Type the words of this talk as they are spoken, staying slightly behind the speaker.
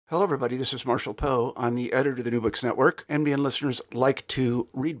Hello, everybody. This is Marshall Poe. I'm the editor of the New Books Network. NBN listeners like to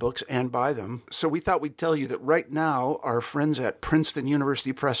read books and buy them. So we thought we'd tell you that right now, our friends at Princeton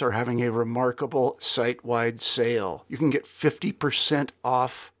University Press are having a remarkable site-wide sale. You can get 50%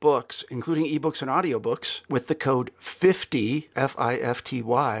 off books, including ebooks and audiobooks, with the code 50,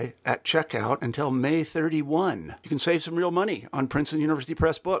 F-I-F-T-Y, at checkout until May 31. You can save some real money on Princeton University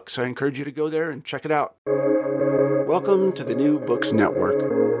Press books. I encourage you to go there and check it out. Welcome to the New Books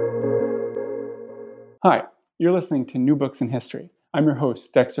Network. Hi, you're listening to New Books in History. I'm your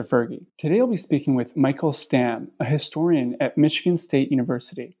host, Dexter Fergie. Today I'll be speaking with Michael Stamm, a historian at Michigan State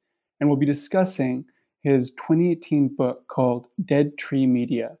University, and we'll be discussing his 2018 book called Dead Tree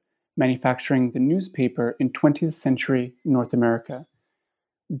Media, Manufacturing the Newspaper in 20th Century North America.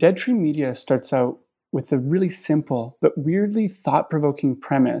 Dead Tree Media starts out with a really simple but weirdly thought-provoking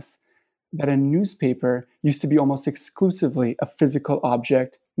premise that a newspaper used to be almost exclusively a physical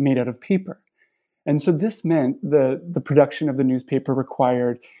object made out of paper. And so this meant the production of the newspaper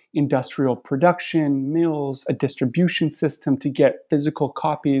required industrial production, mills, a distribution system to get physical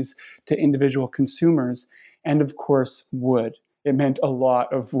copies to individual consumers, and of course, wood. It meant a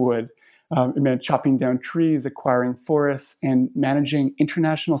lot of wood. It meant chopping down trees, acquiring forests, and managing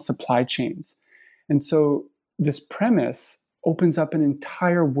international supply chains. And so this premise opens up an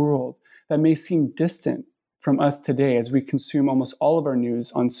entire world that may seem distant from us today as we consume almost all of our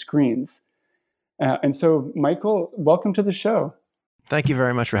news on screens. And so, Michael, welcome to the show. Thank you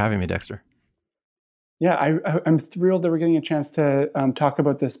very much for having me, Dexter. Yeah, I'm thrilled that we're getting a chance to talk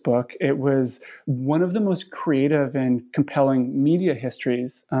about this book. It was one of the most creative and compelling media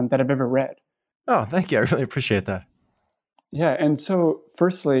histories that I've ever read. Oh, thank you. I really appreciate that. Yeah, and so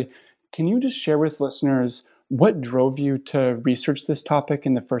firstly, can you just share with listeners what drove you to research this topic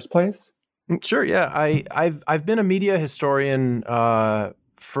in the first place? Sure. Yeah, I've been a media historian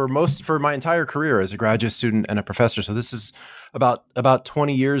for my entire career as a graduate student and a professor. So this is about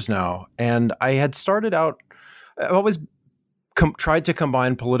 20 years now. And I had started out, I've always tried to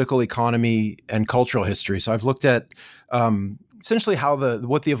combine political economy and cultural history. So I've looked at essentially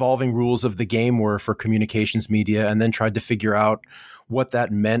what the evolving rules of the game were for communications media, and then tried to figure out what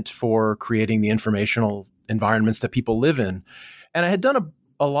that meant for creating the informational environments that people live in. And I had done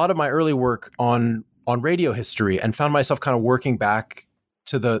a lot of my early work on radio history and found myself kind of working back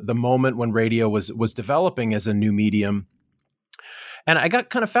to the moment when radio was developing as a new medium. And I got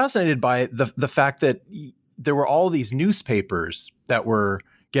kind of fascinated by the fact that there were all these newspapers that were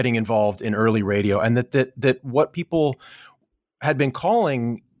getting involved in early radio, and that what people had been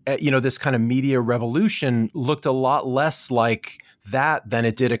calling, this kind of media revolution looked a lot less like that than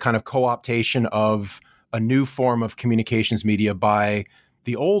it did a kind of co-optation of a new form of communications media by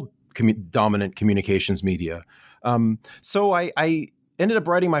the old dominant communications media. So I ended up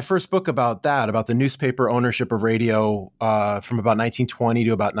writing my first book about the newspaper ownership of radio from about 1920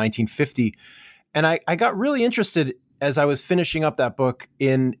 to about 1950. And I got really interested as I was finishing up that book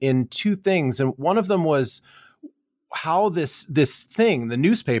in two things. And one of them was how this thing, the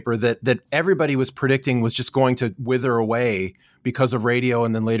newspaper that everybody was predicting was just going to wither away because of radio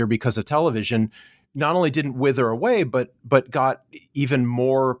and then later because of television, not only didn't wither away, but got even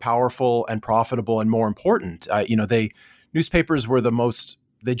more powerful and profitable and more important. Newspapers were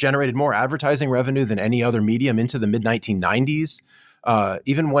they generated more advertising revenue than any other medium into the mid-1990s.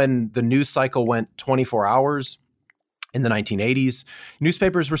 Even when the news cycle went 24 hours in the 1980s,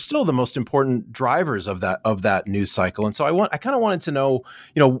 newspapers were still the most important drivers of that news cycle. And so I kind of wanted to know,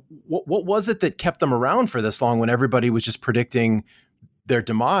 what was it that kept them around for this long when everybody was just predicting their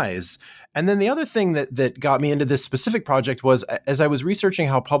demise? And then the other thing that got me into this specific project was, as I was researching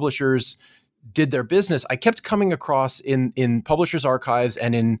how publishers did their business, I kept coming across in publishers' archives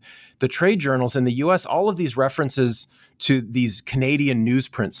and in the trade journals in the US, all of these references to these Canadian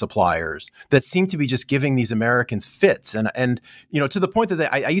newsprint suppliers that seem to be just giving these Americans fits. And to the point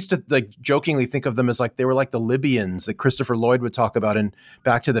that I used to jokingly think of them as like they were like the Libyans that Christopher Lloyd would talk about in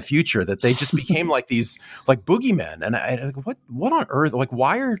Back to the Future, that they just became like these like boogeymen. And what on earth,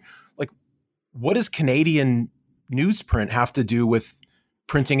 what does Canadian newsprint have to do with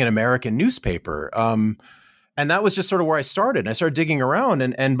printing an American newspaper? And that was just sort of where I started. I started digging around,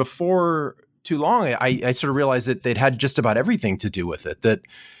 and before too long, I sort of realized that they'd had just about everything to do with it. That,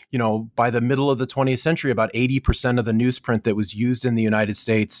 by the middle of the 20th century, about 80% of the newsprint that was used in the United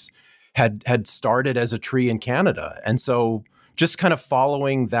States had started as a tree in Canada. And so just kind of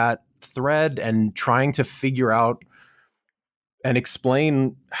following that thread and trying to figure out and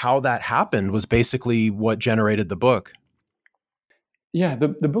explain how that happened was basically what generated the book. Yeah, the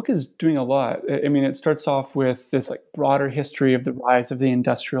book is doing a lot. I mean, it starts off with this like broader history of the rise of the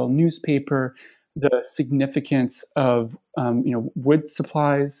industrial newspaper, the significance of wood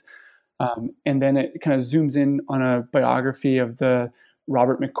supplies, and then it kind of zooms in on a biography of the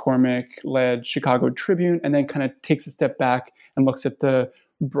Robert McCormick led Chicago Tribune, and then kind of takes a step back and looks at the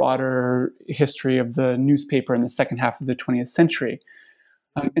broader history of the newspaper in the second half of the 20th century.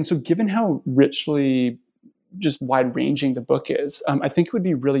 And so, given how richly just wide ranging the book is, I think it would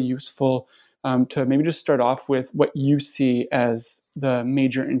be really useful to maybe just start off with what you see as the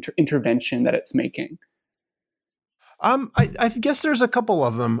major intervention that it's making. I guess there's a couple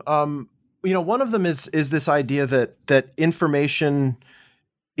of them. One of them is this idea that information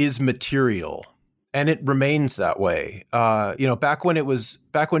is material, and it remains that way. Back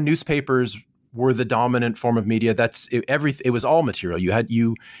when newspapers were the dominant form of media, it was all material.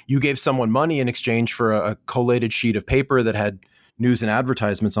 You gave someone money in exchange for a collated sheet of paper that had news and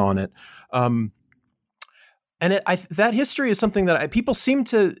advertisements on it. That history is something that people seem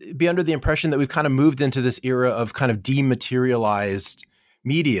to be under the impression that we've kind of moved into this era of kind of dematerialized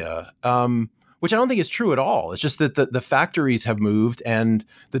media, which I don't think is true at all. It's just that the factories have moved and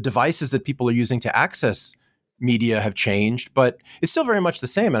the devices that people are using to access media have changed, but it's still very much the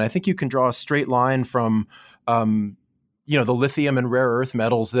same. And I think you can draw a straight line from, the lithium and rare earth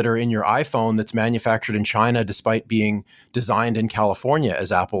metals that are in your iPhone that's manufactured in China despite being designed in California,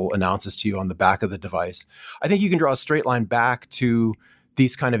 as Apple announces to you on the back of the device. I think you can draw a straight line back to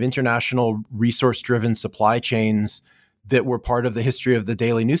these kind of international resource-driven supply chains that were part of the history of the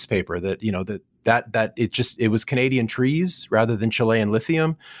daily newspaper, it was Canadian trees rather than Chilean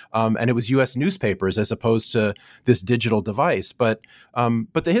lithium. And it was US newspapers as opposed to this digital device. But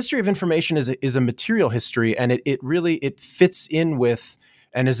the history of information is a material history, and it fits in with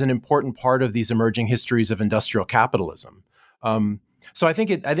and is an important part of these emerging histories of industrial capitalism. So I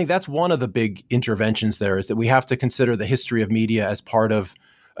think that's one of the big interventions there, is that we have to consider the history of media as part of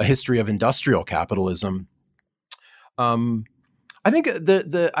a history of industrial capitalism. I think one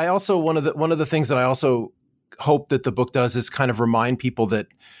of the things that I also hope that the book does is kind of remind people that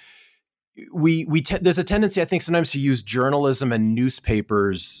there's a tendency, I think, sometimes to use journalism and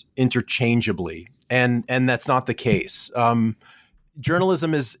newspapers interchangeably, and that's not the case.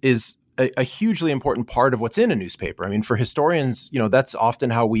 Journalism is a hugely important part of what's in a newspaper. I mean, for historians, that's often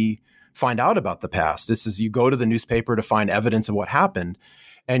how we find out about the past. This is, you go to the newspaper to find evidence of what happened.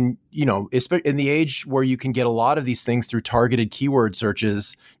 And, in the age where you can get a lot of these things through targeted keyword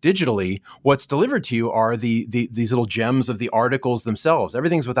searches digitally, what's delivered to you are these little gems of the articles themselves.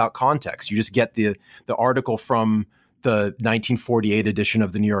 Everything's without context. You just get the article from the 1948 edition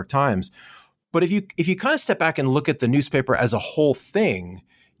of the New York Times. But if you kind of step back and look at the newspaper as a whole thing,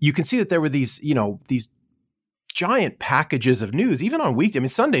 you can see that there were these giant packages of news, even on weekday. I mean,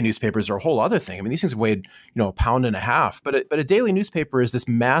 Sunday newspapers are a whole other thing. I mean, these things weighed, a pound and a half. But a daily newspaper is this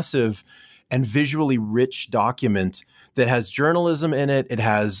massive and visually rich document that has journalism in it. It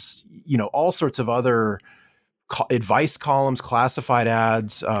has, all sorts of other advice columns, classified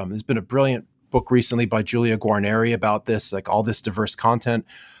ads. There's been a brilliant book recently by Julia Guarneri about this, like all this diverse content.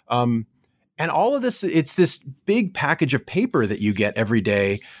 And all of this, it's this big package of paper that you get every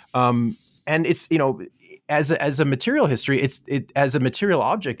day. And it's, as a material history, as a material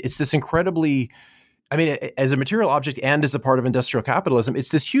object, it's this incredibly, as a material object and as a part of industrial capitalism, it's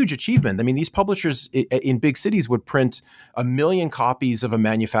this huge achievement. I mean, these publishers in big cities would print 1 million copies of a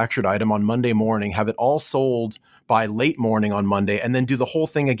manufactured item on Monday morning, have it all sold by late morning on Monday, and then do the whole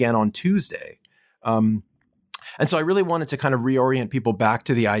thing again on Tuesday. And so I really wanted to kind of reorient people back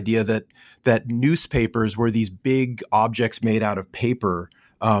to the idea that newspapers were these big objects made out of paper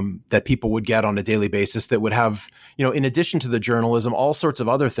that people would get on a daily basis that would have, in addition to the journalism, all sorts of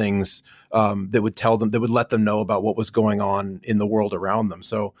other things that would let them know about what was going on in the world around them.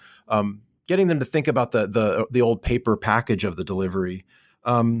 So getting them to think about the old paper package of the delivery.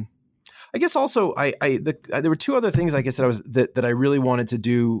 I guess also there were two other things, I guess, that I really wanted to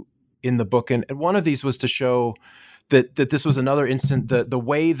do in the book, and one of these was to show that this was another instant. The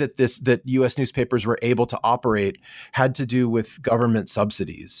way that U.S. newspapers were able to operate had to do with government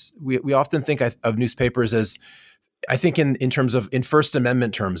subsidies. We often think of newspapers as, I think in terms of in First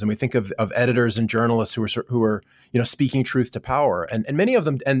Amendment terms, and we think of editors and journalists who are speaking truth to power, and many of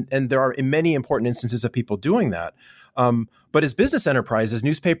them, and there are many important instances of people doing that. But as business enterprises,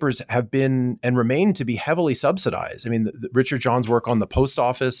 newspapers have been and remain to be heavily subsidized. I mean, Richard John's work on the post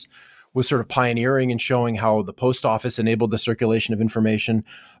office was sort of pioneering and showing how the post office enabled the circulation of information.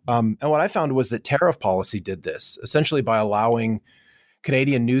 And what I found was that tariff policy did this, essentially by allowing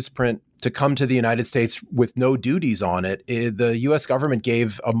Canadian newsprint to come to the United States with no duties on it, the U.S. government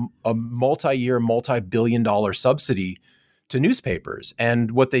gave a multi-year, multi-billion-dollar subsidy to newspapers.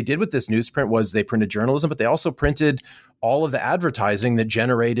 And what they did with this newsprint was they printed journalism, but they also printed all of the advertising that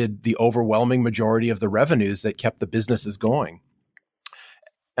generated the overwhelming majority of the revenues that kept the businesses going.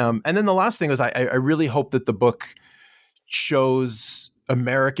 And then the last thing was I really hope that the book shows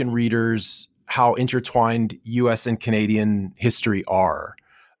American readers how intertwined U.S. and Canadian history are.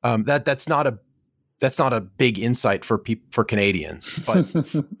 That's not a big insight for Canadians, but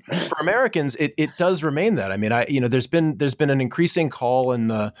for Americans, it does remain that. I mean, there's been an increasing call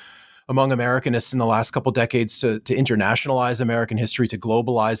among Americanists in the last couple decades to internationalize American history, to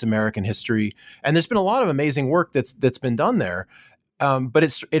globalize American history, and there's been a lot of amazing work that's been done there. But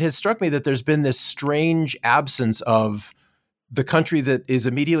it has struck me that there's been this strange absence of the country that is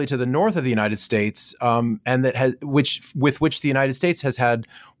immediately to the north of the United States, and that with which the United States has had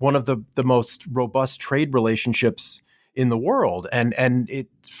one of the most robust trade relationships in the world, and it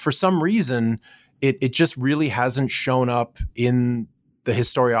for some reason it just really hasn't shown up in the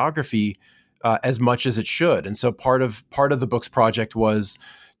historiography as much as it should. And so part of the book's project was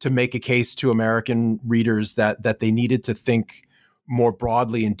to make a case to American readers that they needed to think more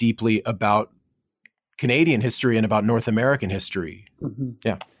broadly and deeply about Canadian history and about North American history. Mm-hmm.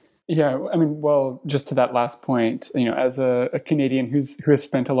 Yeah. I mean, well, just to that last point, as a Canadian who has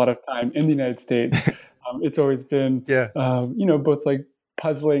spent a lot of time in the United States, it's always been, both like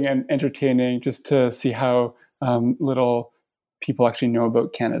puzzling and entertaining just to see how little people actually know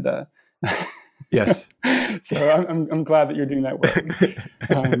about Canada. Yes. So I'm glad that you're doing that work.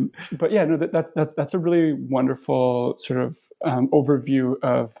 But yeah, no, that's a really wonderful sort of overview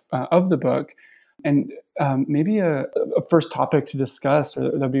of the book. And maybe a first topic to discuss,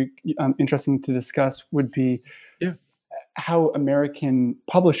 or that'd be interesting to discuss, would be how American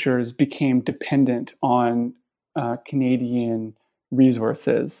publishers became dependent on Canadian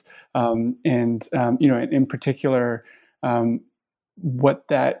resources, and in particular, what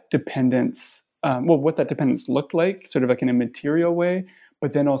that dependence looked like, sort of like in a material way,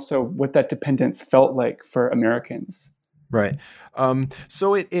 but then also what that dependence felt like for Americans. Right.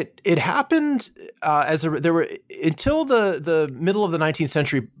 So it happened until the middle of the 19th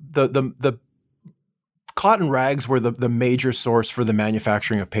century. The cotton rags were the major source for the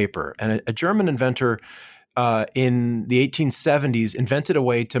manufacturing of paper, and a German inventor in the 1870s invented a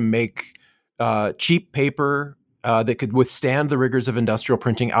way to make cheap paper that could withstand the rigors of industrial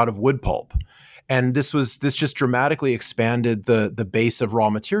printing out of wood pulp. And this just dramatically expanded the base of raw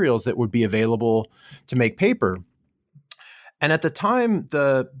materials that would be available to make paper. And at the time,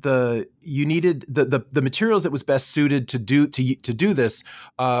 you needed the materials that was best suited to do this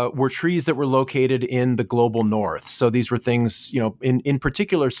were trees that were located in the global north. So these were things, in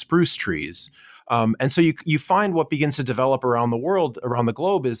particular, spruce trees. And so you find what begins to develop around the world, around the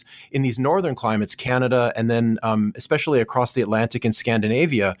globe, is in these northern climates, Canada, and then especially across the Atlantic and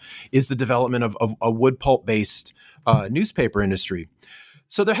Scandinavia, is the development of a wood pulp based newspaper industry.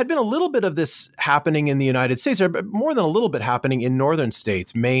 So there had been a little bit of this happening in the United States, or more than a little bit happening in northern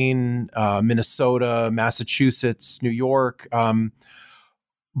states, Maine, Minnesota, Massachusetts, New York.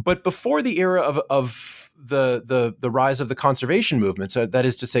 But before the era of the rise of the conservation movement, so that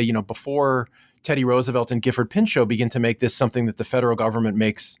is to say, before Teddy Roosevelt and Gifford Pinchot begin to make this something that the federal government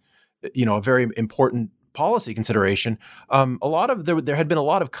makes, a very important policy consideration, there had been a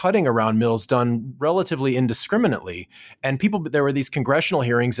lot of cutting around mills done relatively indiscriminately, and there were these congressional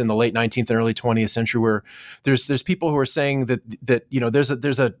hearings in the late 19th and early 20th century where there's people who are saying that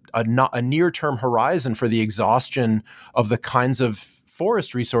there's a near-term horizon for the exhaustion of the kinds of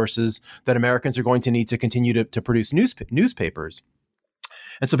forest resources that Americans are going to need to continue to produce newspapers.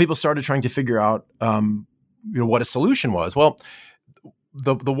 And so people started trying to figure out what a solution was. Well,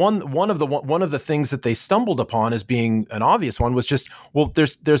 one of the things that they stumbled upon as being an obvious one was just,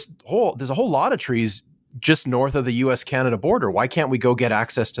 there's a whole lot of trees just north of the U.S.-Canada border. Why can't we go get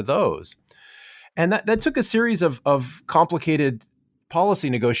access to those? And that took a series of complicated policy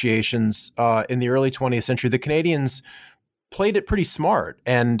negotiations in the early 20th century. The Canadians played it pretty smart,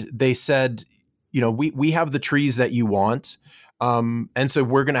 and they said, we have the trees that you want. And so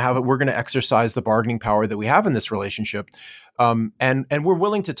we're going to exercise the bargaining power that we have in this relationship. And we're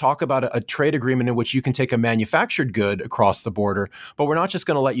willing to talk about a trade agreement in which you can take a manufactured good across the border, but we're not just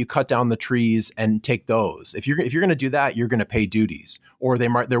going to let you cut down the trees and take those. If you're going to do that, you're going to pay duties. Or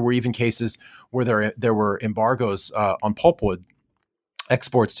there were even cases where there were embargoes on pulpwood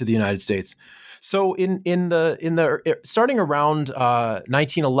exports to the United States. So in the starting around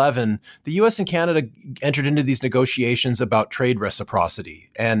 1911, the U.S. and Canada entered into these negotiations about trade reciprocity,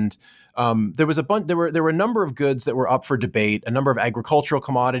 and there was a bunch. There were a number of goods that were up for debate, a number of agricultural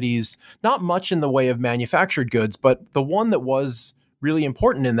commodities, not much in the way of manufactured goods, but the one that was really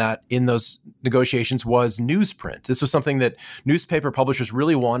important in those negotiations was newsprint. This was something that newspaper publishers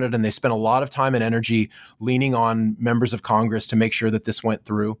really wanted, and they spent a lot of time and energy leaning on members of Congress to make sure that this went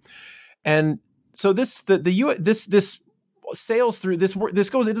through. And so this sails through this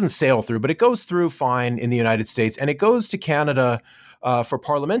goes, it doesn't sail through, but it goes through fine in the United States, and it goes to Canada for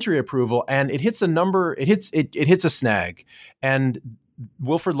parliamentary approval, and it hits a snag. And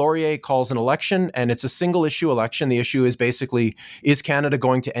Wilfrid Laurier calls an election, and it's a single issue election. The issue is basically, is Canada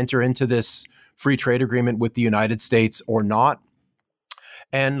going to enter into this free trade agreement with the United States or not?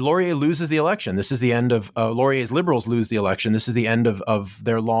 And Laurier loses the election. This is the end of Laurier's Liberals lose the election. This is the end of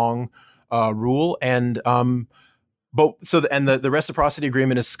their long rule. And the reciprocity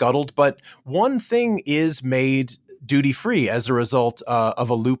agreement is scuttled. But one thing is made duty free as a result of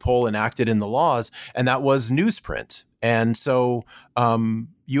a loophole enacted in the laws, and that was newsprint. And so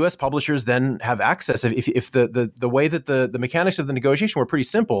U.S. publishers then have access. If the way that the mechanics of the negotiation were pretty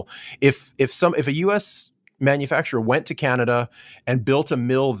simple, if a U.S. manufacturer went to Canada and built a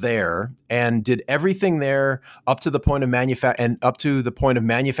mill there and did everything there up to the point of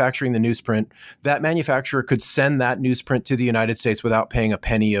manufacturing the newsprint, that manufacturer could send that newsprint to the United States without paying a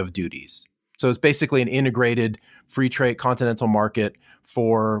penny of duties. So it's basically an integrated free trade continental market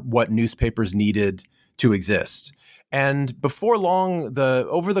for what newspapers needed to exist. And before long,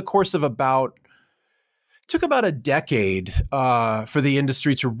 over the course of took about a decade for the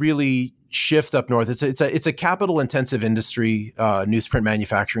industry to really shift up north. It's a capital intensive industry, newsprint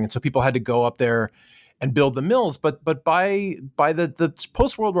manufacturing, and so people had to go up there and build the mills. But by the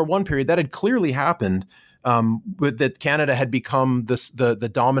post World War I period, that had clearly happened. That Canada had become the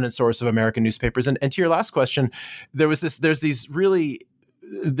dominant source of American newspapers. And to your last question, there's these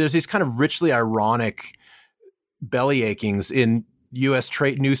kind of richly ironic belly achings in U.S.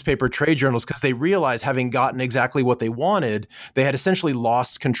 newspaper trade journals, because they realized, having gotten exactly what they wanted, they had essentially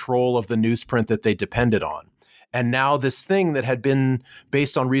lost control of the newsprint that they depended on. And now this thing that had been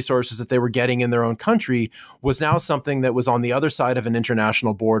based on resources that they were getting in their own country was now something that was on the other side of an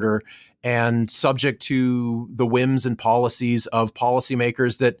international border and subject to the whims and policies of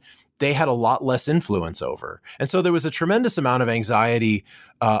policymakers that they had a lot less influence over. And so there was a tremendous amount of anxiety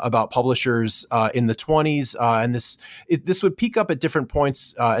about publishers in the 1920s. And this would peak up at different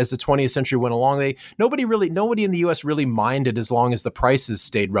points as the 20th century went along. Nobody in the US really minded as long as the prices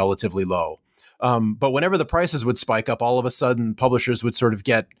stayed relatively low. But whenever the prices would spike up, all of a sudden publishers would sort of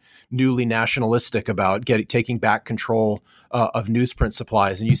get newly nationalistic about taking back control of newsprint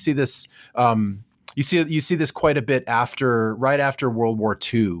supplies. And you see this you see this quite a bit right after World War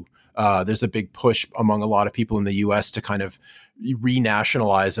II. There's a big push among a lot of people in the U.S. to kind of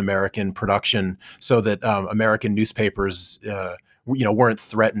renationalize American production so that American newspapers, weren't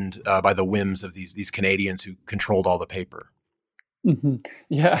threatened by the whims of these Canadians who controlled all the paper. Mm-hmm.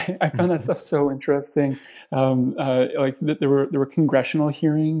 Yeah, I found that stuff so interesting. There were congressional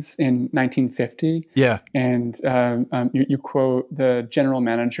hearings in 1950. Yeah, and you quote the general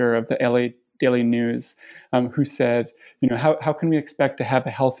manager of the LA Daily News, who said, how can we expect to have a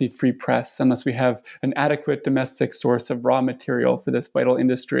healthy free press unless we have an adequate domestic source of raw material for this vital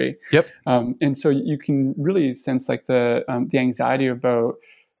industry? Yep. And so you can really sense like the anxiety about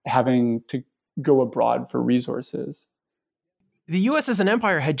having to go abroad for resources. The U.S. as an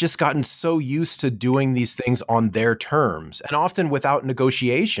empire had just gotten so used to doing these things on their terms, and often without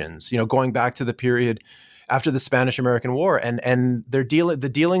negotiations, going back to the period after the Spanish-American War, and the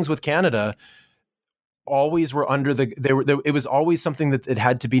dealings with Canada always were it was always something that it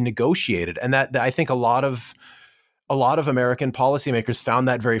had to be negotiated. And that I think a lot of American policymakers found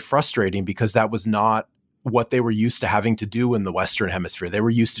that very frustrating, because that was not what they were used to having to do in the Western Hemisphere. They were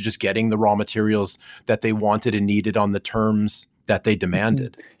used to just getting the raw materials that they wanted and needed on the terms that they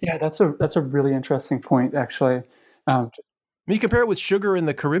demanded. Yeah, that's a really interesting point, actually. You compare it with sugar in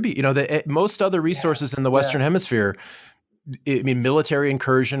the Caribbean. Most other resources in the Western Hemisphere, military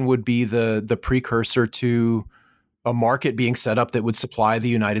incursion would be the precursor to a market being set up that would supply the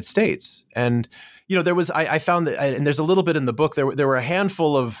United States. And I found that, and there's a little bit in the book. There were a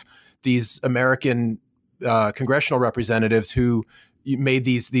handful of these American congressional representatives who made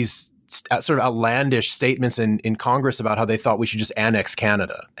these sort of outlandish statements in Congress about how they thought we should just annex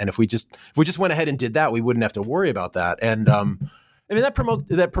Canada, and if we just went ahead and did that, we wouldn't have to worry about that. And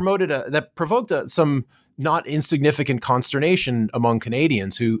that provoked some not insignificant consternation among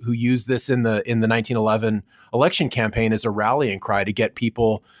Canadians who used this in the 1911 election campaign as a rallying cry to get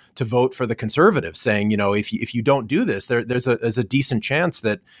people to vote for the Conservatives, saying, if you don't do this, there's a decent chance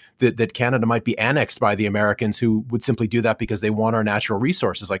that Canada might be annexed by the Americans, who would simply do that because they want our natural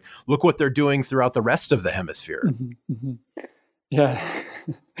resources. Like, look what they're doing throughout the rest of the hemisphere. Mm-hmm, mm-hmm. Yeah.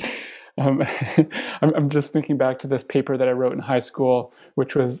 I'm just thinking back to this paper that I wrote in high school,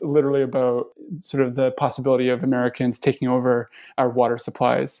 which was literally about sort of the possibility of Americans taking over our water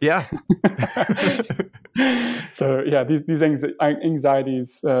supplies. Yeah. So yeah, these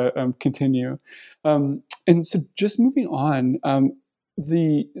anxieties continue, and so just moving on,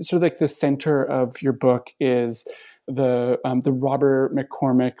 the sort of like the center of your book is the Robert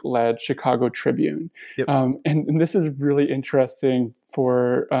McCormick led Chicago Tribune. Yep. And this is really interesting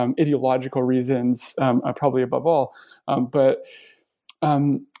for ideological reasons, probably above all. But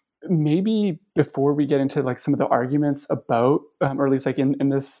maybe before we get into like some of the arguments about, or at least like in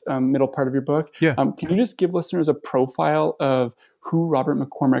this middle part of your book, can you just give listeners a profile of who Robert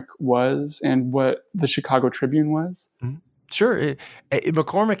McCormick was and what the Chicago Tribune was? Mm-hmm. Sure.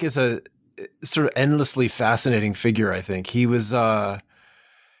 McCormick is a sort of endlessly fascinating figure. I think he was a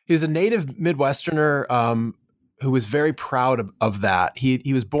native Midwesterner who was very proud of that.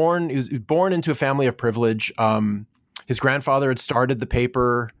 He was born into a family of privilege. His grandfather had started the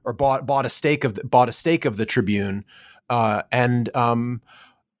paper, or bought a stake of the Tribune, and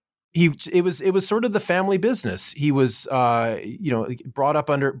it was sort of the family business. He was brought up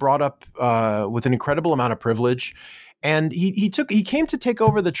with an incredible amount of privilege. And he came to take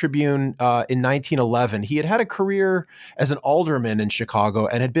over the Tribune in 1911. He had a career as an alderman in Chicago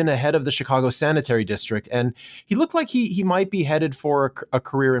and had been a head of the Chicago Sanitary District. And he looked like he might be headed for a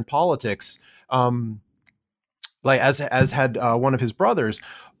career in politics, like as had one of his brothers.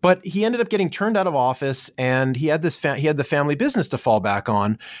 But he ended up getting turned out of office, and he had the family business to fall back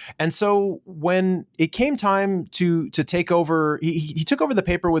on. And so when it came time to take over, he took over the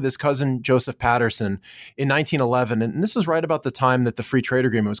paper with his cousin Joseph Patterson in 1911, and this was right about the time that the Free Trade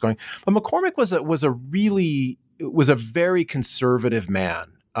Agreement was going. But McCormick was a very conservative man.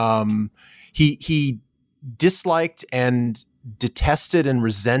 He disliked and detested and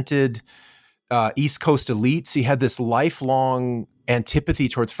resented East Coast elites. He had this lifelong antipathy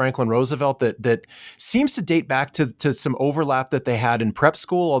towards Franklin Roosevelt that seems to date back to some overlap that they had in prep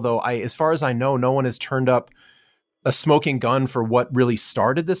school. Although as far as I know, no one has turned up a smoking gun for what really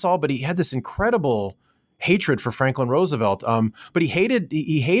started this all. But he had this incredible hatred for Franklin Roosevelt. But he hated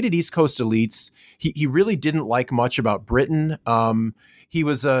East Coast elites. He really didn't like much about Britain. He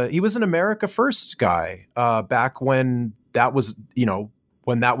was an America First guy back when that was,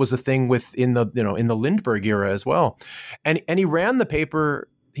 when that was a thing in the Lindbergh era as well. And he ran the paper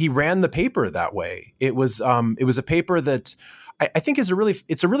that way. It was a paper that I think it's a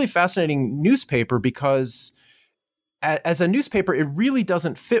really fascinating newspaper, because as a newspaper, it really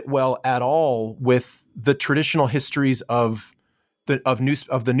doesn't fit well at all with the traditional histories of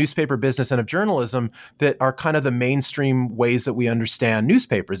the newspaper business and of journalism that are kind of the mainstream ways that we understand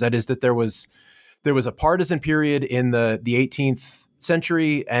newspapers. That is, that there was a partisan period in the 18th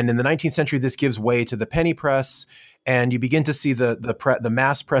century, and in the 19th century, this gives way to the penny press, and you begin to see the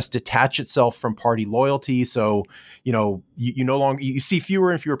mass press detach itself from party loyalty. So, you no longer see fewer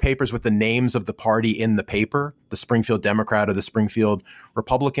and fewer papers with the names of the party in the paper, the Springfield Democrat or the Springfield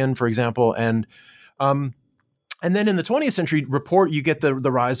Republican, for example, and then in the 20th century, you get the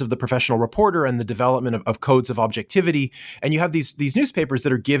rise of the professional reporter and the development of codes of objectivity. And you have these newspapers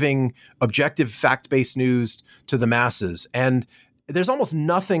that are giving objective, fact-based news to the masses. And there's almost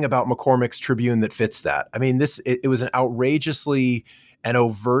nothing about McCormick's Tribune that fits that. I mean, it was an outrageously and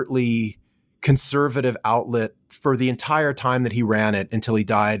overtly conservative outlet for the entire time that he ran it until he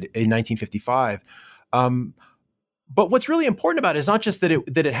died in 1955. But what's really important about it is not just that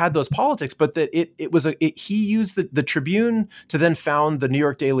it had those politics, but that he used the Tribune to then found the New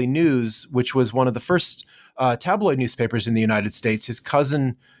York Daily News, which was one of the first tabloid newspapers in the United States. His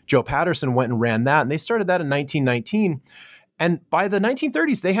cousin Joe Patterson went and ran that, and they started that in 1919. And by the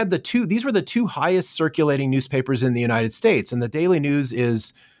 1930s, they had these were the two highest circulating newspapers in the United States. And the Daily News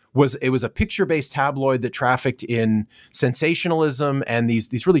was a picture-based tabloid that trafficked in sensationalism and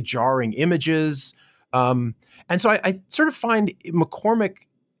these really jarring images. And so I sort of find McCormick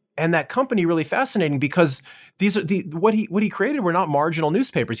and that company really fascinating, because these are what he created were not marginal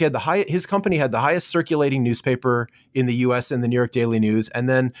newspapers. His company had the highest circulating newspaper in the U.S. in the New York Daily News, and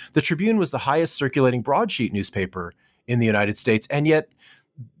then the Tribune was the highest circulating broadsheet newspaper in the United States. And yet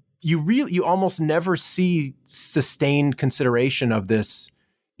you almost never see sustained consideration of this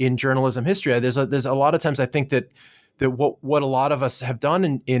in journalism history. There's a lot of times I think that what a lot of us have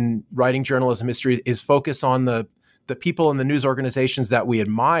done in writing journalism history is focus on the people and the news organizations that we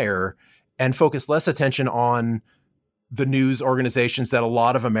admire, and focus less attention on the news organizations that a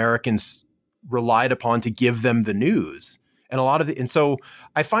lot of Americans relied upon to give them the news. And so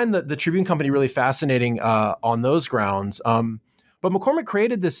I find the Tribune Company really fascinating on those grounds. But McCormick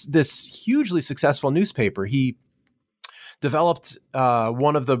created this hugely successful newspaper. He developed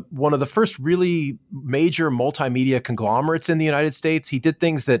one of the first really major multimedia conglomerates in the United States. He did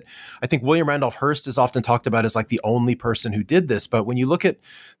things that I think William Randolph Hearst is often talked about as like the only person who did this. But when you look at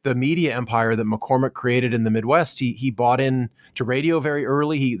the media empire that McCormick created in the Midwest, he bought in to radio very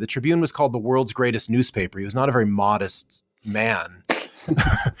early. The Tribune was called the world's greatest newspaper. He was not a very modest man.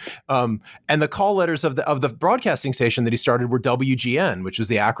 And the call letters of the broadcasting station that he started were WGN, which was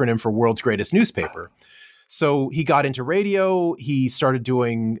the acronym for World's Greatest Newspaper. So he got into radio. He started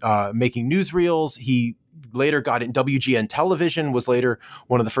doing making newsreels. He later got in WGN Television, was later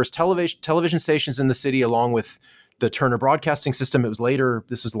one of the first television stations in the city, along with the Turner Broadcasting System. It was later,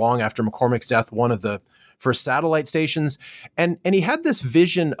 this is long after McCormick's death, one of the first satellite stations. And he had this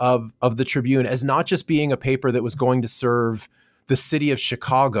vision of the Tribune as not just being a paper that was going to serve the city of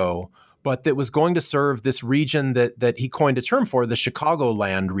Chicago, but that was going to serve this region that he coined a term for, the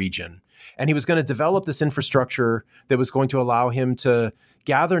Chicagoland region. And he was going to develop this infrastructure that was going to allow him to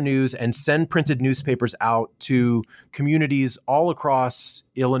gather news and send printed newspapers out to communities all across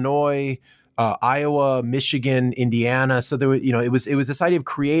Illinois, Iowa, Michigan, Indiana. So there was, it was this idea of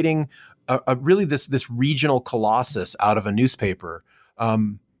creating really this regional colossus out of a newspaper.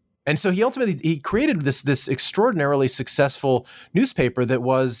 And so he ultimately created this extraordinarily successful newspaper that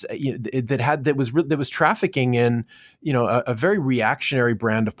was trafficking in a very reactionary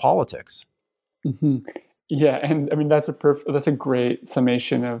brand of politics. Mm-hmm. Yeah, and I mean that's a great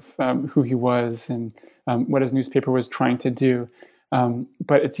summation of who he was and what his newspaper was trying to do.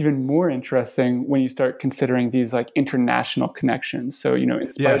 But it's even more interesting when you start considering these like international connections. So, in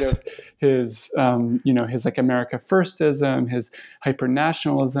spite of his, his like America Firstism, his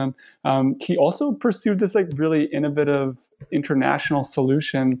hyper-nationalism, he also pursued this like really innovative international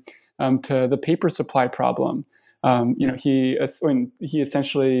solution to the paper supply problem. He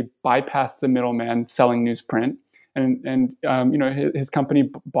essentially bypassed the middleman selling newsprint, and his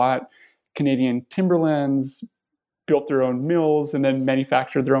company bought Canadian timberlands, built their own mills, and then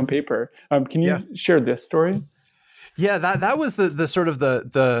manufactured their own paper. Can you share this story? Yeah, that was the sort of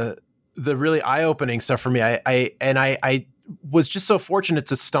the really eye-opening stuff for me. I was just so fortunate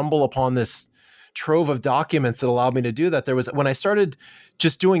to stumble upon this trove of documents that allowed me to do that. When I started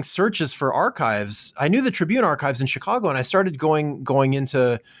just doing searches for archives, I knew the Tribune archives in Chicago, and I started going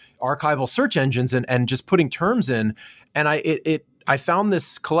into archival search engines and just putting terms in, and I found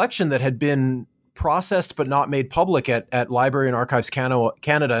this collection that had been processed but not made public at Library and Archives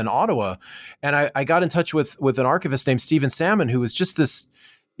Canada in Ottawa. And I got in touch with an archivist named Stephen Salmon, who was just this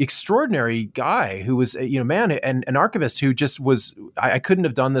extraordinary guy who was, an archivist who just was, I couldn't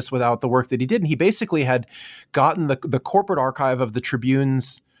have done this without the work that he did. And he basically had gotten the corporate archive of the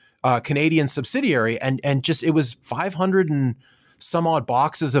Tribune's Canadian subsidiary, and just, it was 500 and some odd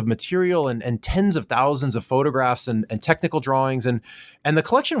boxes of material and tens of thousands of photographs and technical drawings. And the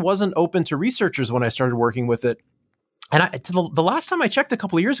collection wasn't open to researchers when I started working with it. And the last time I checked a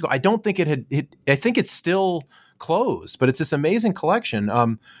couple of years ago, I don't think I think it's still closed, but it's this amazing collection.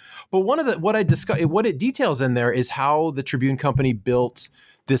 But what it details in there is how the Tribune Company built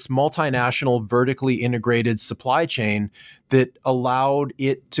this multinational, vertically integrated supply chain that allowed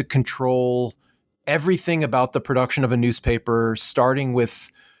it to control everything about the production of a newspaper, starting with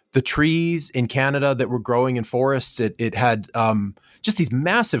the trees in Canada that were growing in forests. It had just these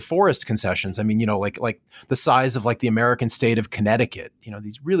massive forest concessions. I mean, like the size of like the American state of Connecticut.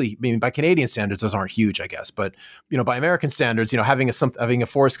 These really, by Canadian standards, those aren't huge, I guess. But by American standards, having a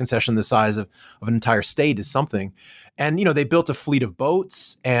forest concession the size of an entire state is something. And they built a fleet of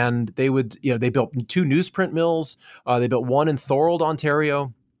boats, and they built 2 newsprint mills. They built one in Thorold,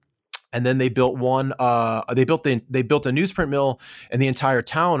 Ontario. And then they built one. They built a newsprint mill in the entire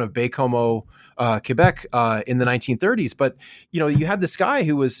town of Baie-Comeau, Quebec, in the 1930s. But you had this guy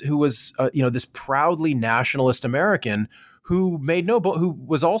who was this proudly nationalist American who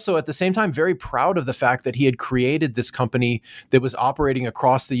was also at the same time very proud of the fact that he had created this company that was operating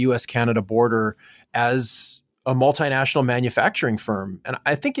across the U.S.-Canada border as a multinational manufacturing firm. And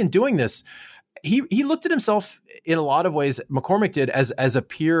I think in doing this, he looked at himself in a lot of ways, McCormick did, as a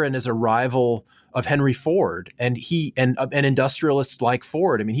peer and as a rival of Henry Ford, and an industrialist like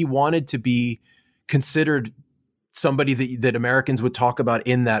Ford. I mean, he wanted to be considered somebody that Americans would talk about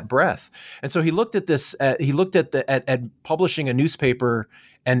in that breath. And so he looked at this, he looked at publishing a newspaper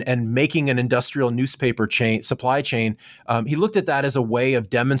and making an industrial newspaper supply chain. He looked at that as a way of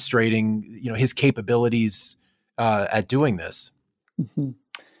demonstrating, his capabilities at doing this. Mm-hmm.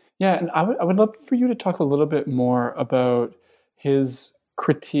 Yeah, and I would love for you to talk a little bit more about his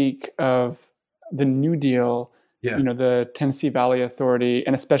critique of the New Deal, the Tennessee Valley Authority,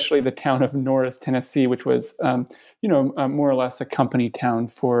 and especially the town of Norris, Tennessee, which was, more or less a company town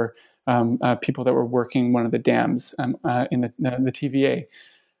for people that were working one of the dams in the TVA.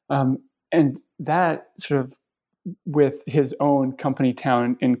 And that sort of with his own company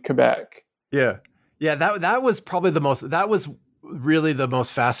town in Quebec. Yeah. That was probably that was really the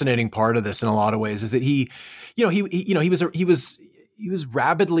most fascinating part of this in a lot of ways, is that he was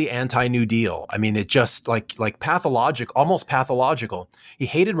rabidly anti-New Deal. I mean, it just like almost pathological. He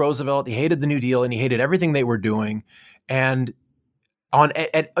hated Roosevelt, he hated the New Deal, and he hated everything they were doing. And on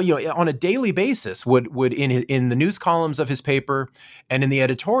a daily basis would in the news columns of his paper and in the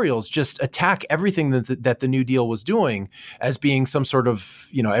editorials just attack everything that the New Deal was doing as being some sort of,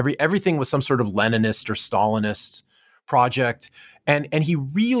 everything was some sort of Leninist or Stalinist project. And he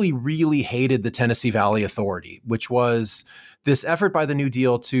really, really hated the Tennessee Valley Authority, which was this effort by the New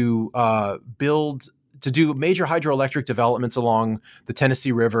Deal to do major hydroelectric developments along the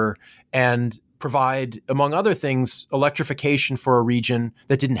Tennessee River and provide, among other things, electrification for a region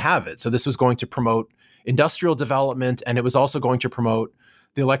that didn't have it. So this was going to promote industrial development, and it was also going to promote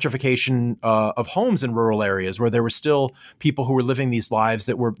the electrification of homes in rural areas where there were still people who were living these lives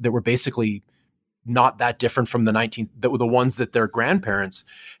that were basically not that different from the ones that their grandparents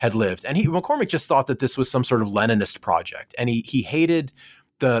had lived. And McCormick just thought that this was some sort of Leninist project, and he hated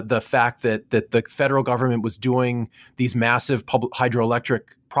the fact that the federal government was doing these massive public hydroelectric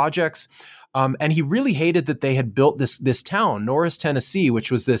projects. And he really hated that they had built this town, Norris, Tennessee,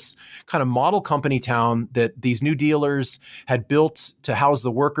 which was this kind of model company town that these New Dealers had built to house the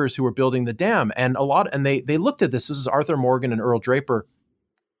workers who were building the dam. And they looked at this. This is Arthur Morgan and Earl Draper.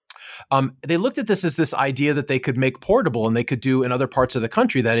 They looked at this as this idea that they could make portable and they could do in other parts of the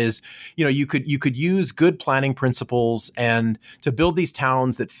country. That is, you could use good planning principles and to build these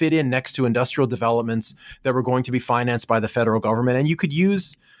towns that fit in next to industrial developments that were going to be financed by the federal government. And you could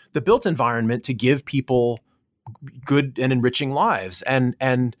use the built environment to give people good and enriching lives. And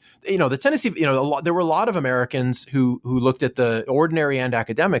the Tennessee, there were a lot of Americans who looked at the ordinary and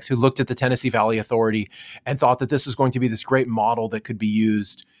academics who looked at the Tennessee Valley Authority and thought that this was going to be this great model that could be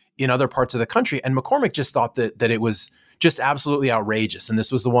used in other parts of the country. And McCormick just thought that it was just absolutely outrageous. And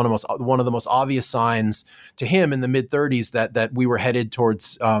this was one of the most obvious signs to him in the mid-30s that we were headed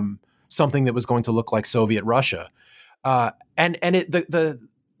towards something that was going to look like Soviet Russia.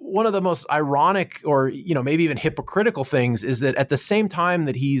 One of the most ironic or, maybe even hypocritical things is that at the same time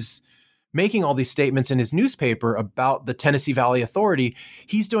that he's making all these statements in his newspaper about the Tennessee Valley Authority,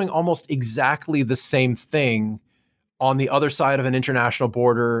 he's doing almost exactly the same thing on the other side of an international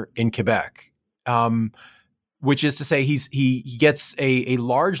border in Quebec, which is to say he gets a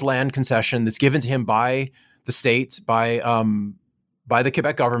large land concession that's given to him by the state, by the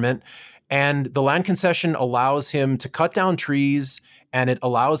Quebec government. And the land concession allows him to cut down trees, and it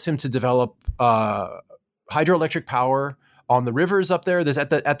allows him to develop hydroelectric power on the rivers up there. There's at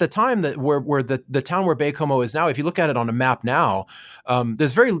the time that where the town where Baie-Comeau is now, if you look at it on a map now,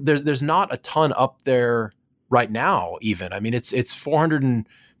 there's not a ton up there right now. Even, I mean, it's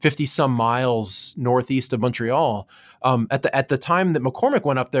 450 some miles northeast of Montreal. At the time that McCormick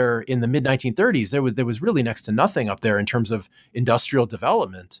went up there in the mid 1930s, there was really next to nothing up there in terms of industrial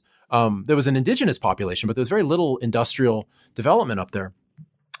development. There was an indigenous population, but there was very little industrial development up there.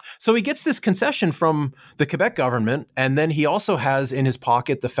 So he gets this concession from the Quebec government, and then he also has in his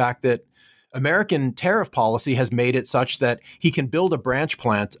pocket the fact that American tariff policy has made it such that he can build a branch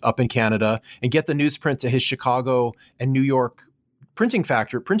plant up in Canada and get the newsprint to his Chicago and New York printing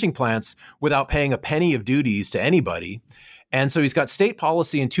plants without paying a penny of duties to anybody. And so he's got state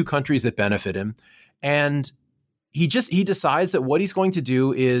policy in two countries that benefit him. And he decides that what he's going to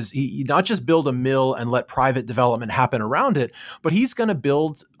do is he not just build a mill and let private development happen around it, but he's going to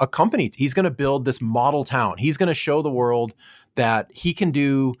build a company. He's going to build this model town. He's going to show the world that he can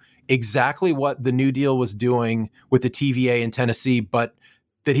do exactly what the New Deal was doing with the TVA in Tennessee, but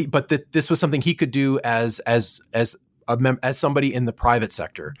that this was something he could do as somebody in the private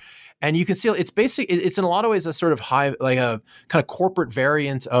sector. And you can see it's in a lot of ways a sort of high, like a kind of corporate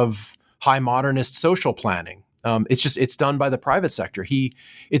variant of high modernist social planning. It's done by the private sector.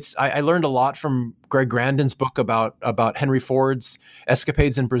 I learned a lot from Greg Grandin's book about Henry Ford's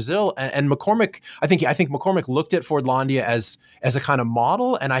escapades in Brazil, and McCormick. I think McCormick looked at Fordlandia as a kind of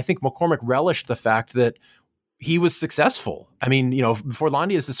model, and I think McCormick relished the fact that he was successful. I mean,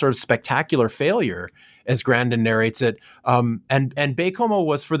 Fordlandia is this sort of spectacular failure, as Grandin narrates it. And Baie-Comeau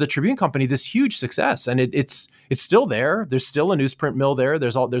was, for the Tribune Company, this huge success, and it's still there. There's still a newsprint mill there.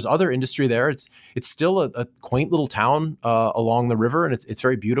 There's other industry there. It's still a quaint little town along the river, and it's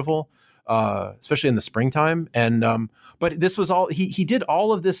very beautiful, especially in the springtime. And but this was all he did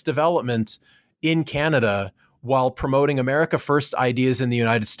all of this development in Canada while promoting America First ideas in the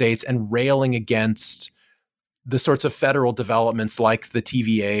United States and railing against the sorts of federal developments like the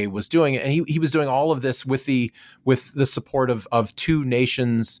TVA was doing. And he was doing all of this with the support of two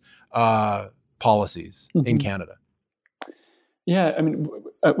nations policies in Canada. Yeah, I mean,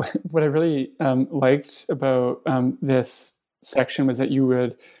 what I really liked about this section was that you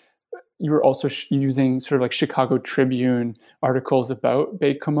were also using sort of like Chicago Tribune articles about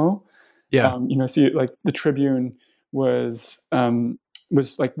Baie-Comeau. Yeah. So like the Tribune was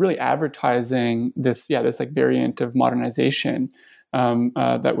like really advertising this like variant of modernization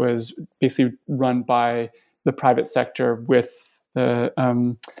that was basically run by the private sector with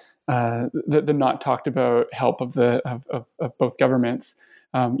the not talked about help of both governments.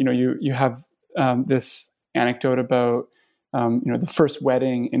 You have this anecdote about the first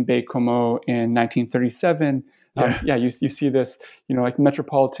wedding in Baie-Comeau in 1937. You see this, like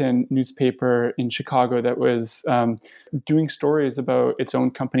metropolitan newspaper in Chicago that was doing stories about its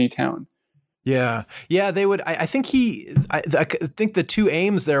own company town. Yeah. They would. I think the two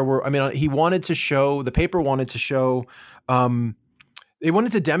aims there were. I mean, the paper wanted to show. They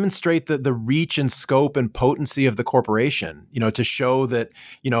wanted to demonstrate the reach and scope and potency of the corporation. To show that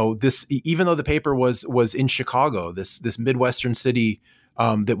this, even though the paper was in Chicago, this Midwestern city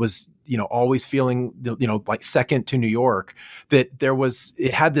that was always feeling like second to New York, that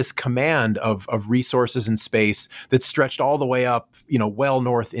it had this command of resources and space that stretched all the way up well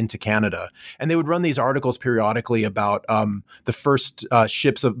north into Canada. And they would run these articles periodically about the first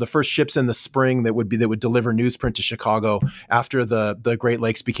ships in the spring that would deliver newsprint to Chicago after the Great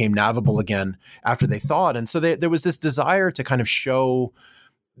Lakes became navigable again after they thawed. And so there was this desire to kind of show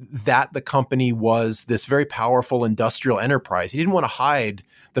that the company was this very powerful industrial enterprise. He didn't want to hide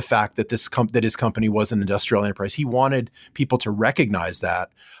the fact that that his company was an industrial enterprise. He wanted people to recognize that.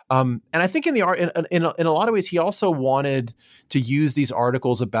 And I think in a lot of ways, he also wanted to use these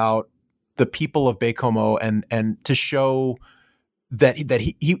articles about the people of Baie-Comeau and to show that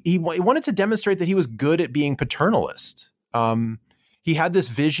he wanted to demonstrate that he was good at being paternalist. He had this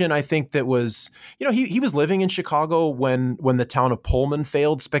vision, I think, that was, he was living in Chicago when the town of Pullman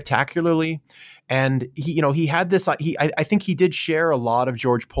failed spectacularly. And he had this, I think he did share a lot of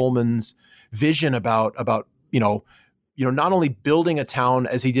George Pullman's vision about not only building a town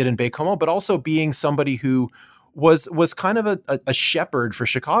as he did in Baie-Comeau, but also being somebody who was kind of a shepherd for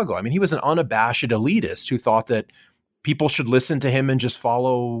Chicago. I mean, he was an unabashed elitist who thought that people should listen to him and just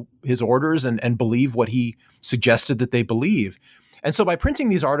follow his orders and believe what he suggested that they believe. And so by printing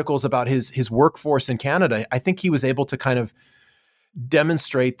these articles about his workforce in Canada, I think he was able to kind of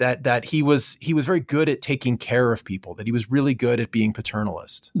demonstrate that he was very good at taking care of people, that he was really good at being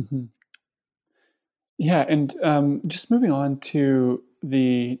paternalist. Mm-hmm. Yeah, and just moving on to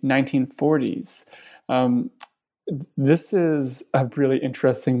the 1940s, this is a really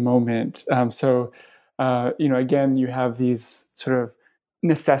interesting moment. Again, you have these sort of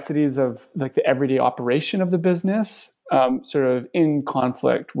necessities of like the everyday operation of the business, sort of in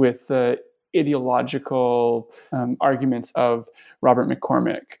conflict with the ideological arguments of Robert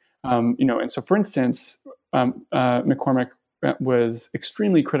McCormick. And so, for instance, McCormick was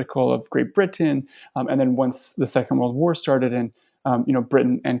extremely critical of Great Britain, and then once the Second World War started and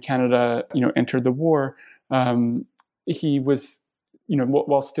Britain and Canada entered the war, he was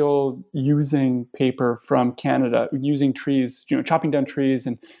while still using paper from Canada, using trees, chopping down trees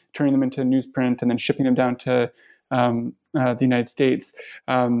and turning them into newsprint and then shipping them down to the United States.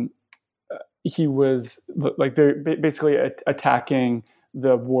 He was like basically attacking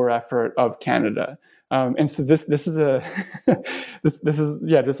the war effort of Canada. And so this is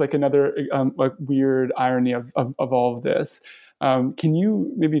just like another like weird irony of all of this. Can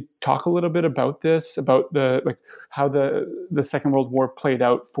you maybe talk a little bit about this, about how the Second World War played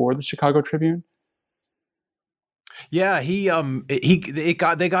out for the Chicago Tribune? Yeah, they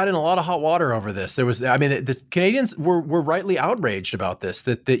got in a lot of hot water over this. The Canadians were rightly outraged about this,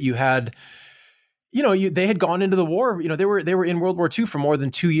 that you had, they had gone into the war. They were in World War II for more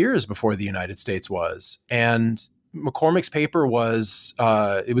than 2 years before the United States was, and McCormick's paper was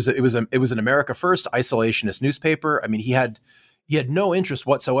it was an America First isolationist newspaper. I mean, he had no interest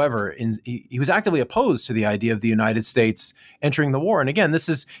whatsoever he was actively opposed to the idea of the United States entering the war. And again,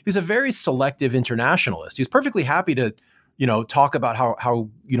 he was a very selective internationalist. He was perfectly happy to talk about how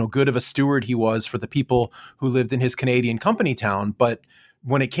good of a steward he was for the people who lived in his Canadian company town, but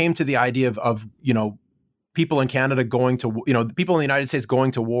when it came to the idea of people in Canada going to, people in the United States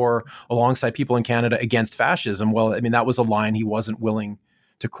going to war alongside people in Canada against fascism, well, I mean, that was a line he wasn't willing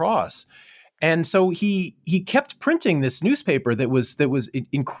to cross. And so he kept printing this newspaper that was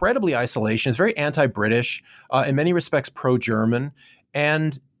incredibly isolationist, very anti-British, in many respects pro-German,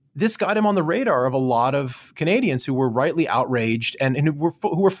 and this got him on the radar of a lot of Canadians who were rightly outraged and who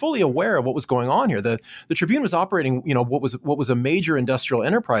were fully aware of what was going on here. The Tribune was operating, what was a major industrial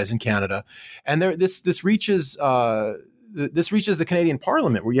enterprise in Canada, and this reaches the Canadian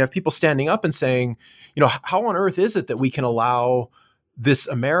Parliament, where you have people standing up and saying, how on earth is it that we can allow this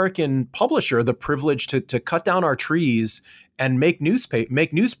American publisher the privilege to cut down our trees and make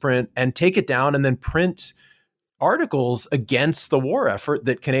newsprint and take it down and then print articles against the war effort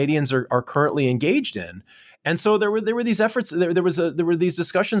that Canadians are currently engaged in. And so there were these efforts. There were these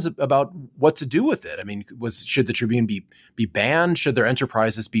discussions about what to do with it. I mean, should the Tribune be banned? Should their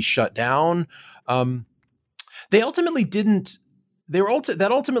enterprises be shut down? That ultimately didn't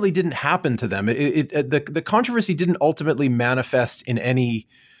happen to them. The controversy didn't ultimately manifest in any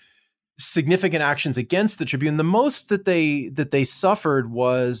significant actions against the Tribune. The most that they suffered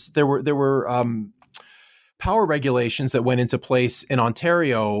was there were power regulations that went into place in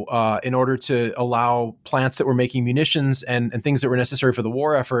Ontario in order to allow plants that were making munitions and things that were necessary for the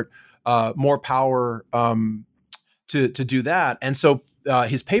war effort more power to do that. And so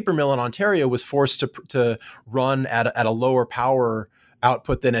his paper mill in Ontario was forced to run at a lower power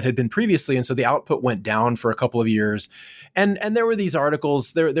output than it had been previously, and so the output went down for a couple of years. And there were these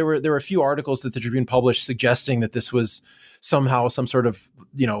articles. There were a few articles that the Tribune published suggesting that this was somehow some sort of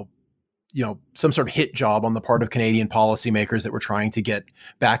some sort of hit job on the part of Canadian policymakers that were trying to get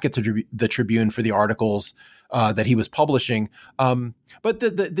back at the Tribune for the articles that he was publishing. But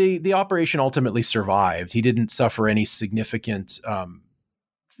the operation ultimately survived. He didn't suffer any significant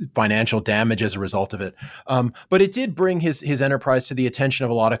financial damage as a result of it. But it did bring his enterprise to the attention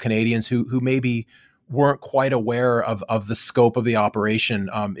of a lot of Canadians who maybe weren't quite aware of the scope of the operation.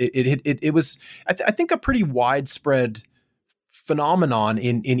 It was, I think, a pretty widespread phenomenon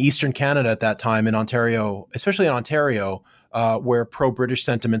in Eastern Canada at that time, in Ontario, especially in Ontario, where pro-British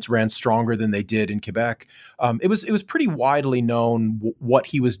sentiments ran stronger than they did in Quebec. It was pretty widely known what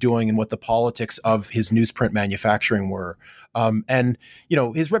he was doing and what the politics of his newsprint manufacturing were. And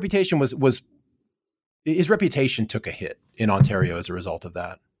his reputation his reputation took a hit in Ontario as a result of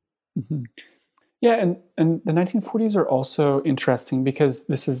that. Mm-hmm. Yeah, and the 1940s are also interesting because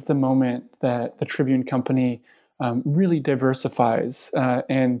this is the moment that the Tribune Company really diversifies,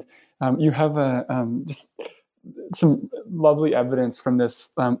 and you have just some lovely evidence from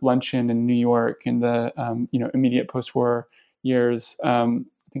this luncheon in New York in the immediate post-war years. I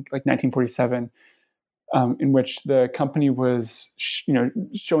think like 1947, in which the company was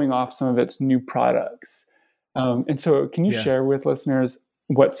showing off some of its new products. And so, can you share with listeners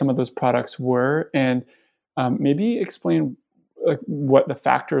what some of those products were, and maybe explain what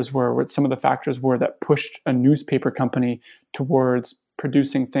some of the factors were that pushed a newspaper company towards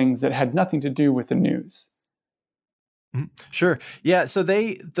producing things that had nothing to do with the news? Sure. Yeah. So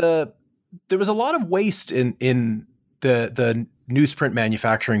there was a lot of waste in the newsprint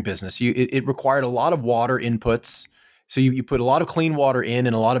manufacturing business. It required a lot of water inputs. So you put a lot of clean water in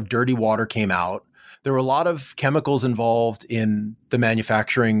and a lot of dirty water came out. There were a lot of chemicals involved in the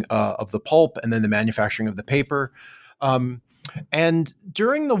manufacturing of the pulp and then the manufacturing of the paper. And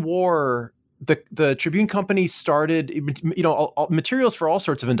during the war, the Tribune Company started, materials for all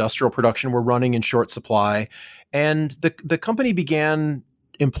sorts of industrial production were running in short supply. And the company began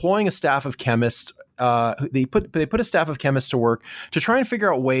employing a staff of chemists. They put a staff of chemists to work to try and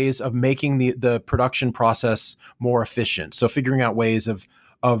figure out ways of making the production process more efficient. So figuring out ways of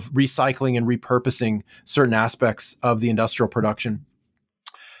recycling and repurposing certain aspects of the industrial production.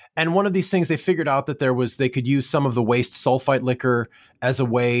 And one of these things they figured out that they could use some of the waste sulfite liquor as a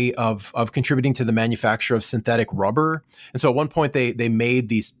way of contributing to the manufacture of synthetic rubber. And so at one point they made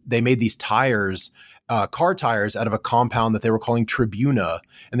these tires car tires out of a compound that they were calling Tribuna,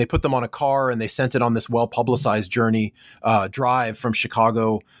 and they put them on a car and they sent it on this well-publicized journey drive from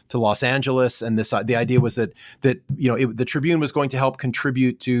Chicago to Los Angeles. And the idea was that the Tribune was going to help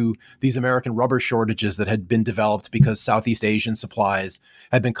contribute to these American rubber shortages that had been developed because Southeast Asian supplies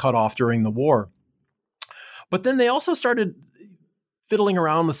had been cut off during the war. But then they also started fiddling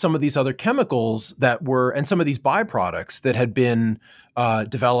around with some of these other chemicals and some of these byproducts that had been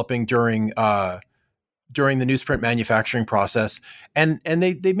developing during the newsprint manufacturing process. And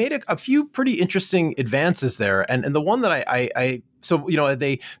they made a few pretty interesting advances there. And the one that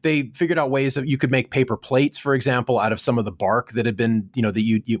they figured out ways that you could make paper plates, for example, out of some of the bark that had been,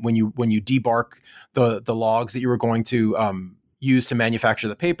 when you debark the logs that you were going to use to manufacture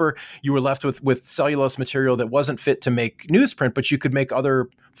the paper, you were left with cellulose material that wasn't fit to make newsprint, but you could make other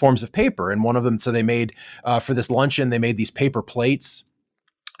forms of paper. And one of them, so they made, for this luncheon, they made these paper plates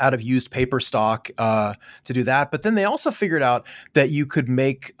out of used paper stock to do that. But then they also figured out that you could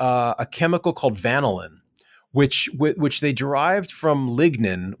make a chemical called vanillin, which they derived from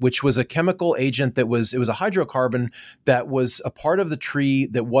lignin, which was a chemical agent it was a hydrocarbon that was a part of the tree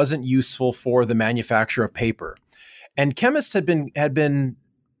that wasn't useful for the manufacture of paper. And chemists and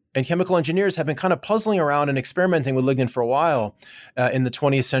chemical engineers have been kind of puzzling around and experimenting with lignin for a while in the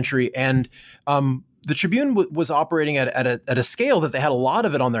 20th century. And the Tribune was operating at a scale that they had a lot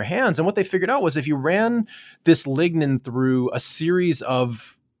of it on their hands. And what they figured out was if you ran this lignin through a series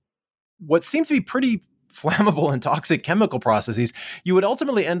of what seemed to be pretty flammable and toxic chemical processes, you would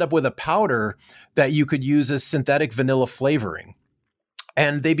ultimately end up with a powder that you could use as synthetic vanilla flavoring.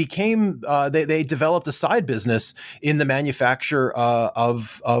 And they became they developed a side business in the manufacture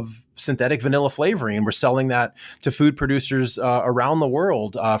of synthetic vanilla flavoring, and were selling that to food producers around the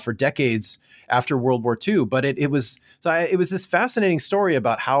world for decades after World War II. But it was this fascinating story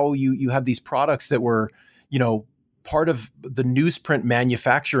about how you have these products that were, part of the newsprint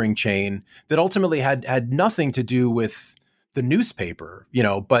manufacturing chain that ultimately had nothing to do with the newspaper,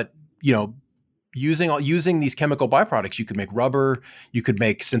 but using these chemical byproducts, you could make rubber, you could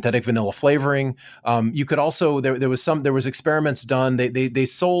make synthetic vanilla flavoring. You could also, there was experiments done. They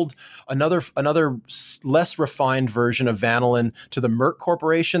sold another less refined version of vanillin to the Merck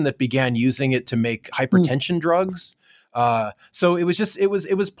Corporation that began using it to make hypertension drugs. So it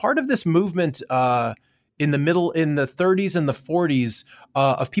was part of this movement in the 30s and the 40s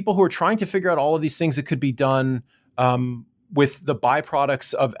of people who were trying to figure out all of these things that could be done with the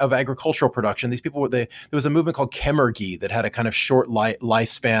byproducts of agricultural production. These people there was a movement called Chemergy that had a kind of short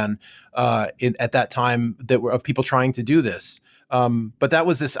lifespan at that time of people trying to do this. But that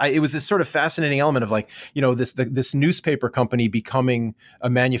was it was this sort of fascinating element of this newspaper company becoming a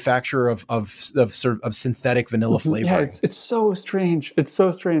manufacturer of synthetic vanilla flavoring. Yeah, it's so strange. It's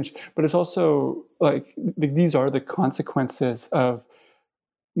so strange, but it's also like these are the consequences of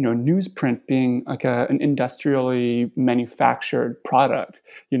newsprint being like an industrially manufactured product.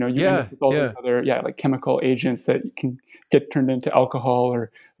 You end up with all these other like chemical agents that can get turned into alcohol or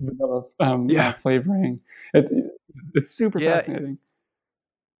vanilla flavoring. It's super fascinating.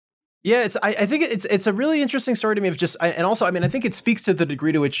 Yeah, I think it's a really interesting story to me and also, I think it speaks to the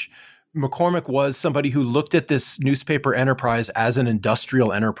degree to which McCormick was somebody who looked at this newspaper enterprise as an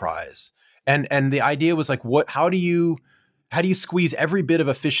industrial enterprise. And the idea was like, how do you squeeze every bit of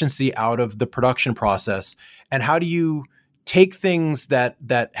efficiency out of the production process? And how do you take things that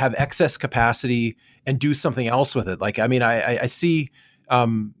have excess capacity and do something else with it? Like, I see,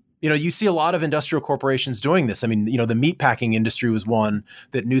 you see a lot of industrial corporations doing this. The meatpacking industry was one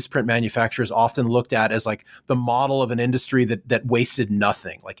that newsprint manufacturers often looked at as like the model of an industry that wasted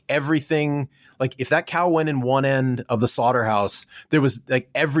nothing. Like everything, like if that cow went in one end of the slaughterhouse, there was like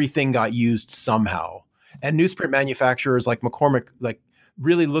everything got used somehow. And newsprint manufacturers like McCormick,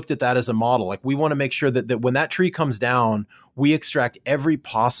 really looked at that as a model. Like we want to make sure that when that tree comes down, we extract every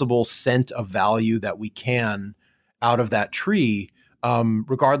possible cent of value that we can out of that tree,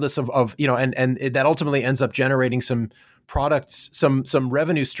 regardless of and that ultimately ends up generating some products, some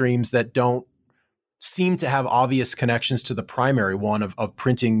revenue streams that don't seem to have obvious connections to the primary one of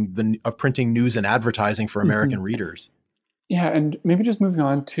printing news and advertising for American readers. Yeah, and maybe just moving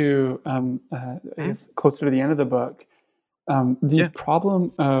on to, I guess, closer to the end of the book, the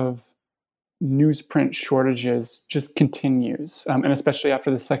problem of newsprint shortages just continues, and especially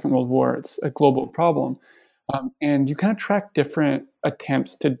after the Second World War, it's a global problem. And you kind of track different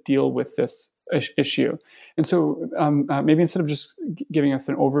attempts to deal with this issue. And so maybe instead of just giving us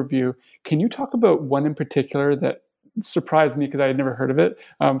an overview, can you talk about one in particular that surprised me because I had never heard of it,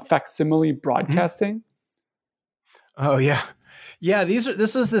 facsimile broadcasting? Oh, yeah. Yeah,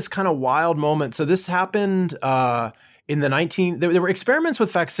 this was this kind of wild moment. So this happened in the there were experiments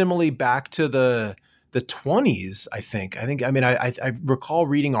with facsimile back to the 20s, I think. I recall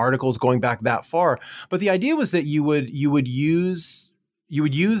reading articles going back that far, but the idea was that you would use the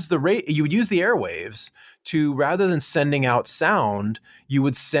airwaves to, rather than sending out sound, you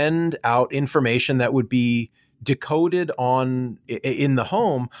would send out information that would be decoded in the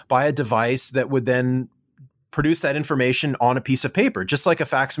home by a device that would then produce that information on a piece of paper, just like a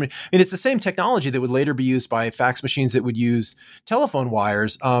fax machine. I mean, it's the same technology that would later be used by fax machines that would use telephone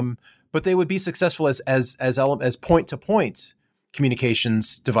wires, but they would be successful as point-to-point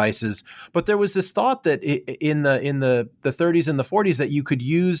communications devices. But there was this thought that in the 30s and the 40s that you could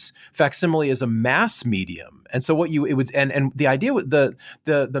use facsimile as a mass medium, and so and the idea,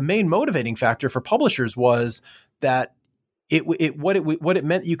 the main motivating factor for publishers was that what it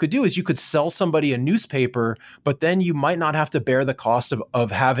meant you could do is you could sell somebody a newspaper, but then you might not have to bear the cost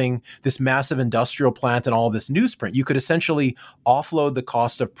of having this massive industrial plant and all of this newsprint. You could essentially offload the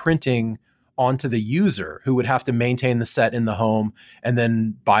cost of printing onto the user, who would have to maintain the set in the home and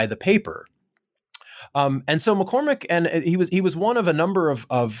then buy the paper. And so McCormick, and he was one of a number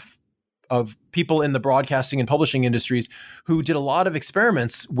of people in the broadcasting and publishing industries who did a lot of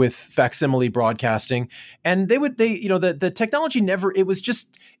experiments with facsimile broadcasting. And the technology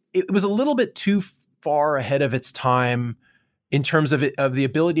it was a little bit too far ahead of its time in terms of the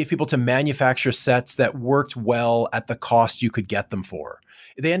ability of people to manufacture sets that worked well at the cost you could get them for.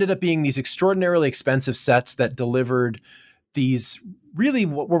 They ended up being these extraordinarily expensive sets that delivered these really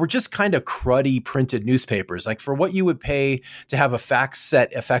what were just kind of cruddy printed newspapers. Like, for what you would pay to have a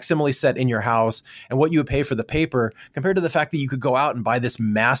facsimile set in your house, and what you would pay for the paper, compared to the fact that you could go out and buy this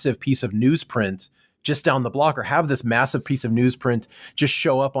massive piece of newsprint just down the block, or have this massive piece of newsprint just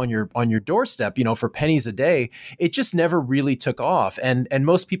show up on your doorstep, for pennies a day. It just never really took off. And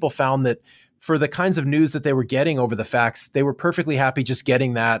most people found that for the kinds of news that they were getting over the fax, they were perfectly happy just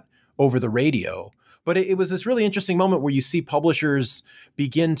getting that over the radio. But it was this really interesting moment where you see publishers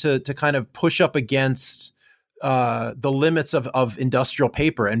begin to kind of push up against the limits of industrial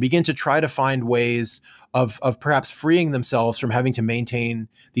paper, and begin to try to find ways of perhaps freeing themselves from having to maintain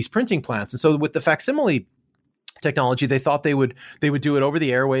these printing plants. And so with the facsimile technology, they thought they would do it over the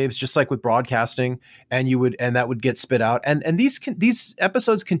airwaves, just like with broadcasting, and that would get spit out. And these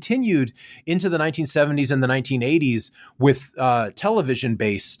episodes continued into the 1970s and the 1980s with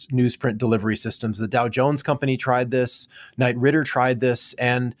television-based newsprint delivery systems. The Dow Jones Company tried this, Knight Ridder tried this,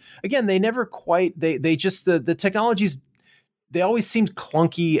 and again, they never quite. The technologies, they always seemed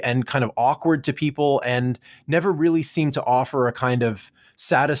clunky and kind of awkward to people, and never really seemed to offer a kind of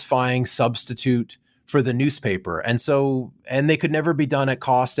satisfying substitute for the newspaper. And they could never be done at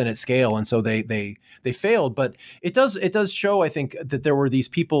cost and at scale. And so they failed. But it does show, I think, that there were these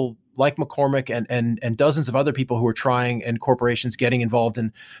people like McCormick and dozens of other people who were trying, and corporations getting involved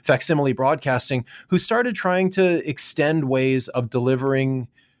in facsimile broadcasting, who started trying to extend ways of delivering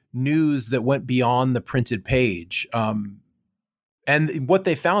news that went beyond the printed page. And what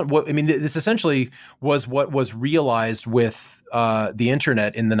they found, this essentially was what was realized with the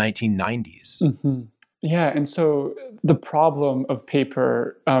internet in the 1990s. Mm-hmm. Yeah, and so the problem of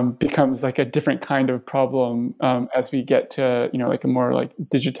paper becomes like a different kind of problem as we get to like a more like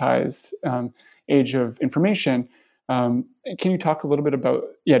digitized age of information. Can you talk a little bit about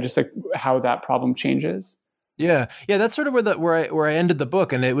just like how that problem changes? Yeah, that's sort of where I ended the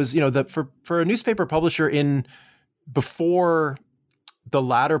book, and it was for a newspaper publisher before the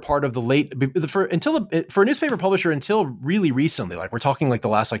latter part of for a newspaper publisher until really recently, like we're talking like the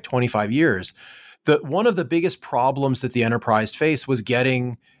last 25 years. One of the biggest problems that the enterprise faced was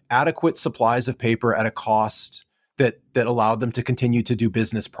getting adequate supplies of paper at a cost that allowed them to continue to do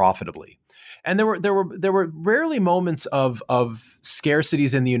business profitably. And there were rarely moments of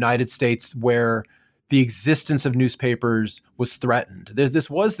scarcities in the United States where the existence of newspapers was threatened. This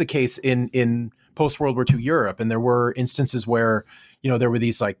was the case in post-World War II Europe, and there were instances where there were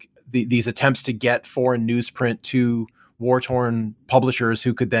these attempts to get foreign newsprint to war-torn publishers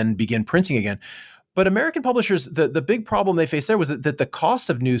who could then begin printing again. But American publishers, the big problem they faced there was that the cost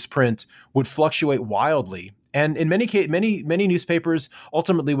of newsprint would fluctuate wildly. And in many cases, many newspapers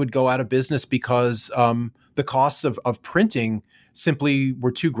ultimately would go out of business because the costs of printing simply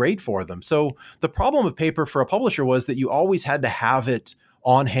were too great for them. So the problem of paper for a publisher was that you always had to have it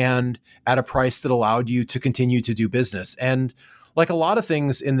on hand at a price that allowed you to continue to do business. And like a lot of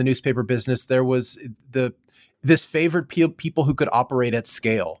things in the newspaper business, there was this favored people who could operate at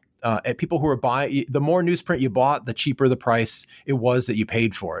scale. People who were buying, the more newsprint you bought, the cheaper the price it was that you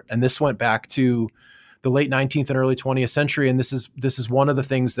paid for it. And this went back to the late 19th and early 20th century. And this is one of the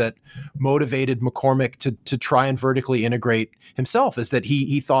things that motivated McCormick to try and vertically integrate himself, is that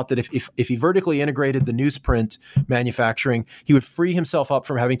he thought that if he vertically integrated the newsprint manufacturing, he would free himself up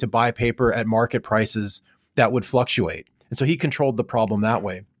from having to buy paper at market prices that would fluctuate. And so he controlled the problem that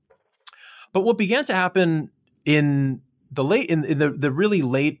way. But what began to happen in the really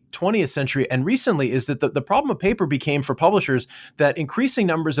late 20th century and recently is that the problem of paper became for publishers that increasing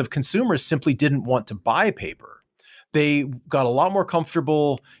numbers of consumers simply didn't want to buy paper. They got a lot more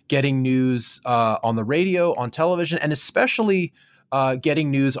comfortable getting news on the radio, on television, and especially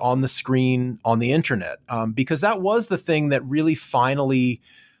getting news on the screen, on the internet, because that was the thing that really finally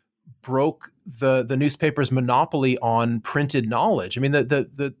broke the newspaper's monopoly on printed knowledge. I mean,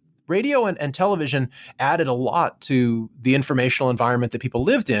 the radio and television added a lot to the informational environment that people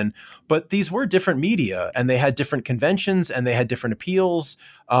lived in, but these were different media, and they had different conventions, and they had different appeals,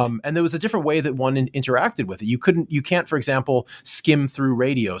 and there was a different way that one interacted with it. You can't, for example, skim through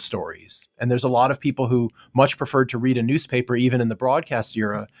radio stories, and there's a lot of people who much preferred to read a newspaper even in the broadcast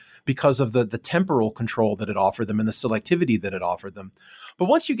era because of the temporal control that it offered them and the selectivity that it offered them. But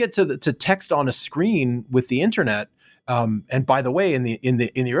once you get to text on a screen with the internet, and by the way, in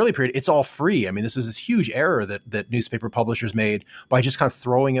the early period, it's all free. I mean, this was this huge error that newspaper publishers made by just kind of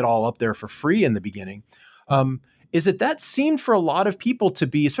throwing it all up there for free in the beginning. Is that seemed for a lot of people to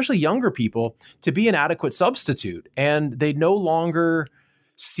be, especially younger people, to be an adequate substitute, and they no longer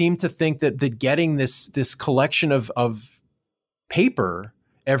seem to think that getting this collection of paper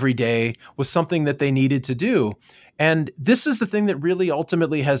every day was something that they needed to do. And this is the thing that really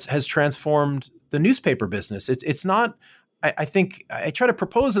ultimately has transformed the newspaper business. It's not. I think I try to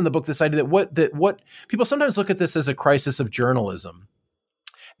propose in the book this idea that what people sometimes look at this as a crisis of journalism,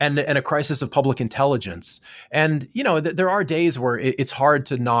 and a crisis of public intelligence. And there are days where it's hard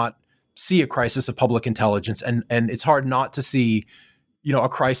to not see a crisis of public intelligence, and it's hard not to see a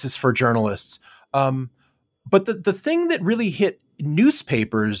crisis for journalists. But the thing that really hit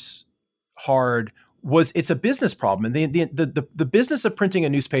newspapers hard was it's a business problem. And the business of printing a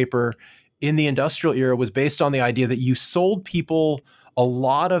newspaper in the industrial era was based on the idea that you sold people a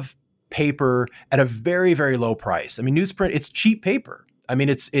lot of paper at a very, very low price. I mean, newsprint, it's cheap paper. I mean,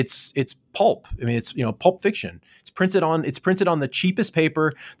 it's pulp. I mean, it's pulp fiction. It's printed on the cheapest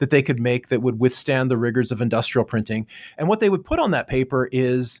paper that they could make that would withstand the rigors of industrial printing. And what they would put on that paper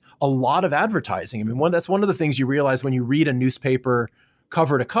is a lot of advertising. I mean, that's one of the things you realize when you read a newspaper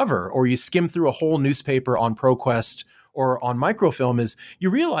cover to cover, or you skim through a whole newspaper on ProQuest or on microfilm, is you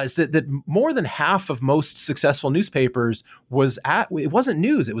realize that more than half of most successful newspapers it wasn't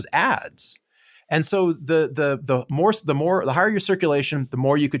news, it was ads. And so the higher your circulation, the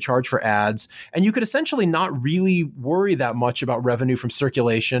more you could charge for ads, and you could essentially not really worry that much about revenue from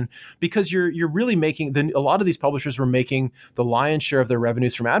circulation, because you're really making a lot of these publishers were making the lion's share of their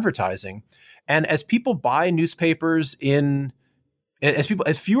revenues from advertising. And as people buy newspapers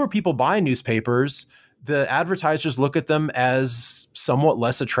as fewer people buy newspapers, the advertisers look at them as somewhat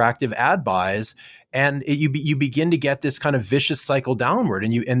less attractive ad buys, and you begin to get this kind of vicious cycle downward.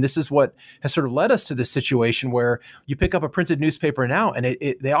 And this is what has sort of led us to this situation where you pick up a printed newspaper now, and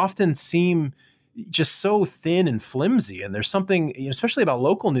they often seem just so thin and flimsy. And there's something, especially about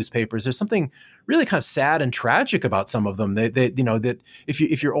local newspapers, there's something really kind of sad and tragic about some of them. That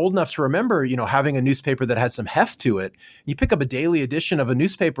if you're old enough to remember, having a newspaper that had some heft to it, you pick up a daily edition of a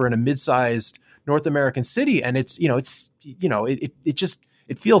newspaper in a mid-sized North American city, and it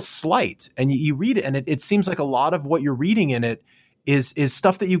feels slight, and you read it, and it seems like a lot of what you're reading in it is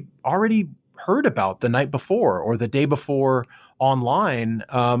stuff that you already heard about the night before or the day before online,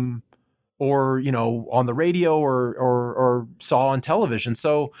 or on the radio or saw on television.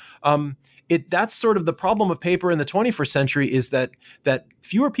 So that's sort of the problem of paper in the 21st century, is that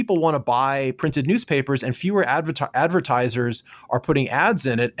fewer people want to buy printed newspapers, and fewer advertisers are putting ads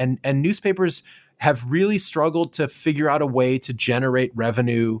in it, and newspapers have really struggled to figure out a way to generate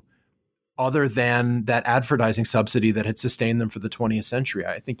revenue other than that advertising subsidy that had sustained them for the 20th century.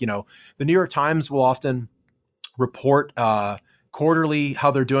 I think the New York Times will often report quarterly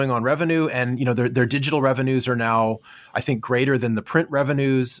how they're doing on revenue, and their digital revenues are now, I think, greater than the print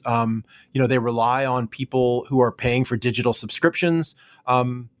revenues. They rely on people who are paying for digital subscriptions,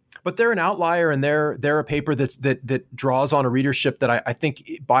 but they're an outlier, and they're a paper that draws on a readership that I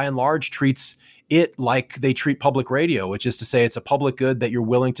think by and large treats it like they treat public radio, which is to say it's a public good that you're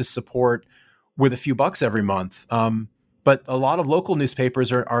willing to support with a few bucks every month. But a lot of local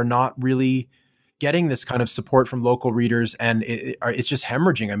newspapers are not really getting this kind of support from local readers, and it's just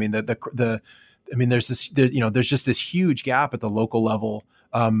hemorrhaging. I mean, there's just this huge gap at the local level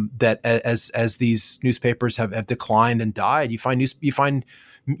that as these newspapers have declined and died, you find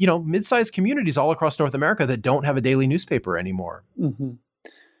mid-sized communities all across North America that don't have a daily newspaper anymore. Mm-hmm.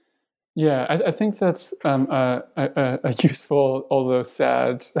 Yeah, I think that's a useful, although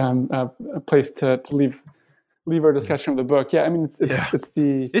sad, place to leave our discussion of the book. Yeah, I mean,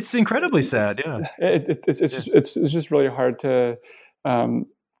 it's incredibly sad. Yeah, it's just really hard to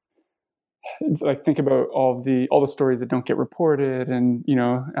like think about all the stories that don't get reported, and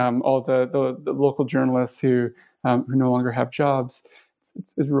all the local journalists who no longer have jobs.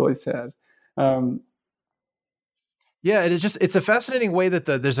 It's really sad. Yeah, it's a fascinating way that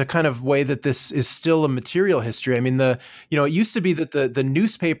there's a kind of way that this is still a material history. I mean, it used to be that the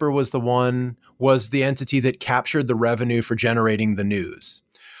newspaper was the entity that captured the revenue for generating the news.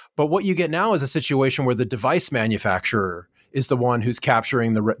 But what you get now is a situation where the device manufacturer is the one who's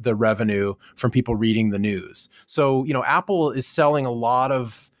capturing the revenue from people reading the news. So, Apple is selling and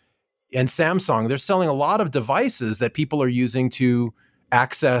Samsung, they're selling a lot of devices that people are using to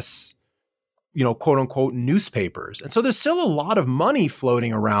access quote unquote newspapers. And so there's still a lot of money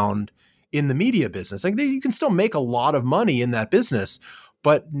floating around in the media business. Like you can still make a lot of money in that business,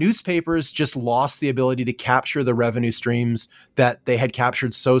 but newspapers just lost the ability to capture the revenue streams that they had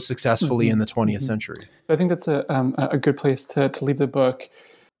captured so successfully in the 20th century. I think that's a good place to leave the book.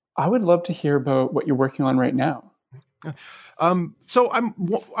 I would love to hear about what you're working on right now. So I'm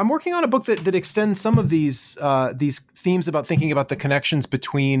working on a book that extends some of these themes about thinking about the connections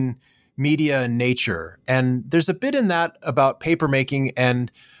between media and nature. And there's a bit in that about papermaking and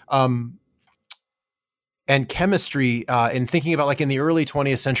chemistry, in thinking about, like, in the early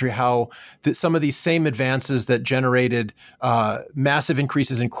 20th century, how some of these same advances that generated massive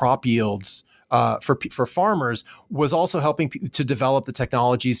increases in crop yields for farmers was also helping to develop the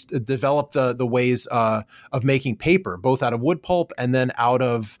technologies, develop the ways of making paper, both out of wood pulp and then out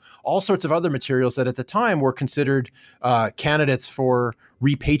of all sorts of other materials that at the time were considered candidates for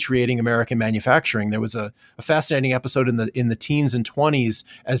repatriating American manufacturing. There was a fascinating episode in the teens and 20s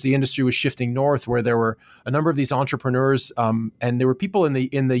as the industry was shifting north, where there were a number of these entrepreneurs, and there were people in the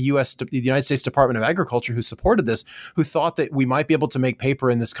United States Department of Agriculture who supported this, who thought that we might be able to make paper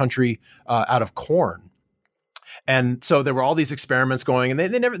in this country out of corn. And so there were all these experiments going, and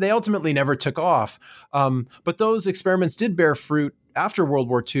they ultimately never took off. But those experiments did bear fruit after World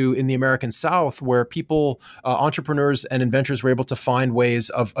War II in the American South, where people, entrepreneurs and inventors, were able to find ways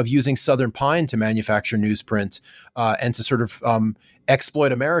of using southern pine to manufacture newsprint, and to sort of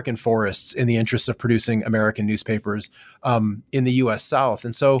exploit American forests in the interest of producing American newspapers in the U.S. South.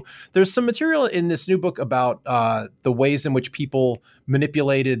 And so there's some material in this new book about the ways in which people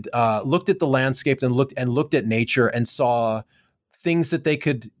manipulated, looked at the landscape and looked at nature and saw things that they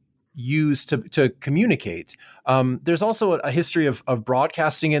could use to communicate. There's also a history of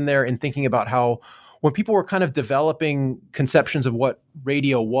broadcasting in there, and thinking about how when people were kind of developing conceptions of what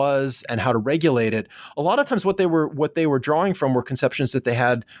radio was and how to regulate it, a lot of times what they were drawing from were conceptions that they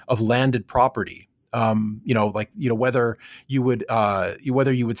had of landed property. Whether you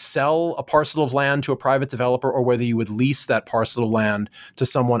would sell a parcel of land to a private developer, or whether you would lease that parcel of land to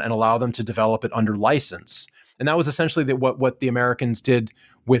someone and allow them to develop it under license. And that was essentially what the Americans did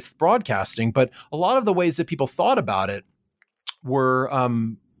with broadcasting. But a lot of the ways that people thought about it were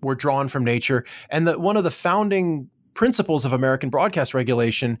drawn from nature. And one of the founding principles of American broadcast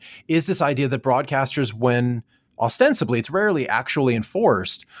regulation is this idea that broadcasters, when ostensibly, it's rarely actually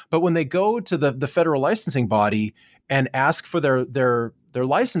enforced, but when they go to the federal licensing body and ask for their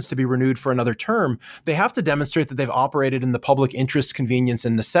license to be renewed for another term, they have to demonstrate that they've operated in the public interest, convenience,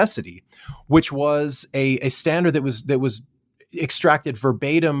 and necessity, which was a standard that was extracted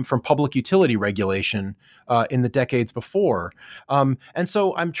verbatim from public utility regulation in the decades before. And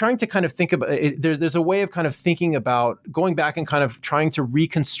so I'm trying to kind of think about it. There's a way of kind of thinking about going back and kind of trying to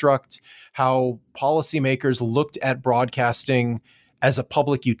reconstruct how policymakers looked at broadcasting as a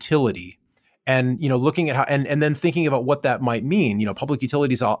public utility. And, looking at how, and then thinking about what that might mean. Public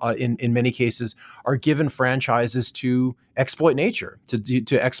utilities in many cases are given franchises to exploit nature,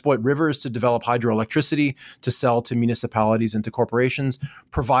 to exploit rivers, to develop hydroelectricity, to sell to municipalities and to corporations,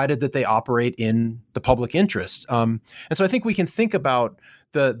 provided that they operate in the public interest. And so I think we can think about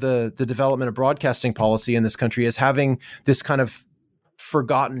the development of broadcasting policy in this country as having this kind of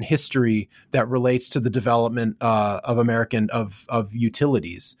forgotten history that relates to the development of American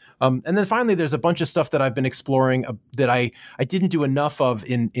utilities. And then finally, there's a bunch of stuff that I've been exploring that I didn't do enough of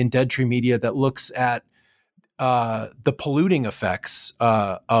in Dead Tree Media, that looks at the polluting effects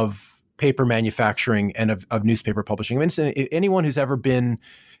of paper manufacturing and of newspaper publishing. I mean, anyone who's ever been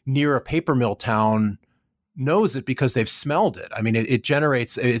near a paper mill town knows it because they've smelled it. I mean, it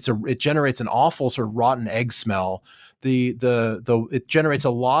generates an awful sort of rotten egg smell. It generates a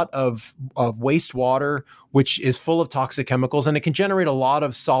lot of wastewater, which is full of toxic chemicals, and it can generate a lot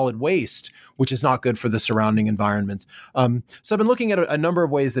of solid waste, which is not good for the surrounding environment. So I've been looking at a number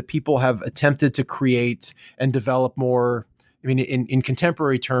of ways that people have attempted to create and develop more, I mean, in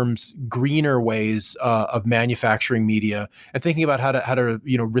contemporary terms, greener ways of manufacturing media, and thinking about how to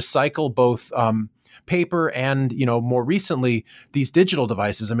recycle both paper and, more recently, these digital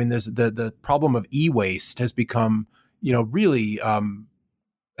devices. I mean, there's the problem of e-waste has become, really,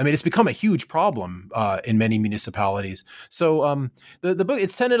 it's become a huge problem in many municipalities. So the book,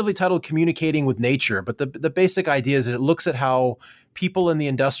 it's tentatively titled Communicating with Nature, but the basic idea is that it looks at how people in the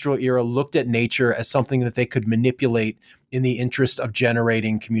industrial era looked at nature as something that they could manipulate in the interest of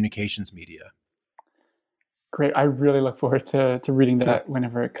generating communications media. Great. I really look forward to reading that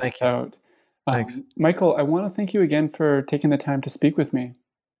whenever it comes out. Thanks. Michael, I want to thank you again for taking the time to speak with me.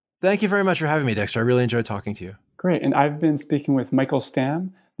 Thank you very much for having me, Dexter. I really enjoyed talking to you. Great. And I've been speaking with Michael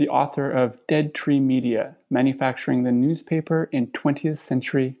Stamm, the author of Dead Tree Media, Manufacturing the Newspaper in 20th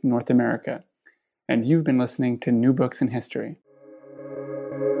Century North America. And you've been listening to New Books in History.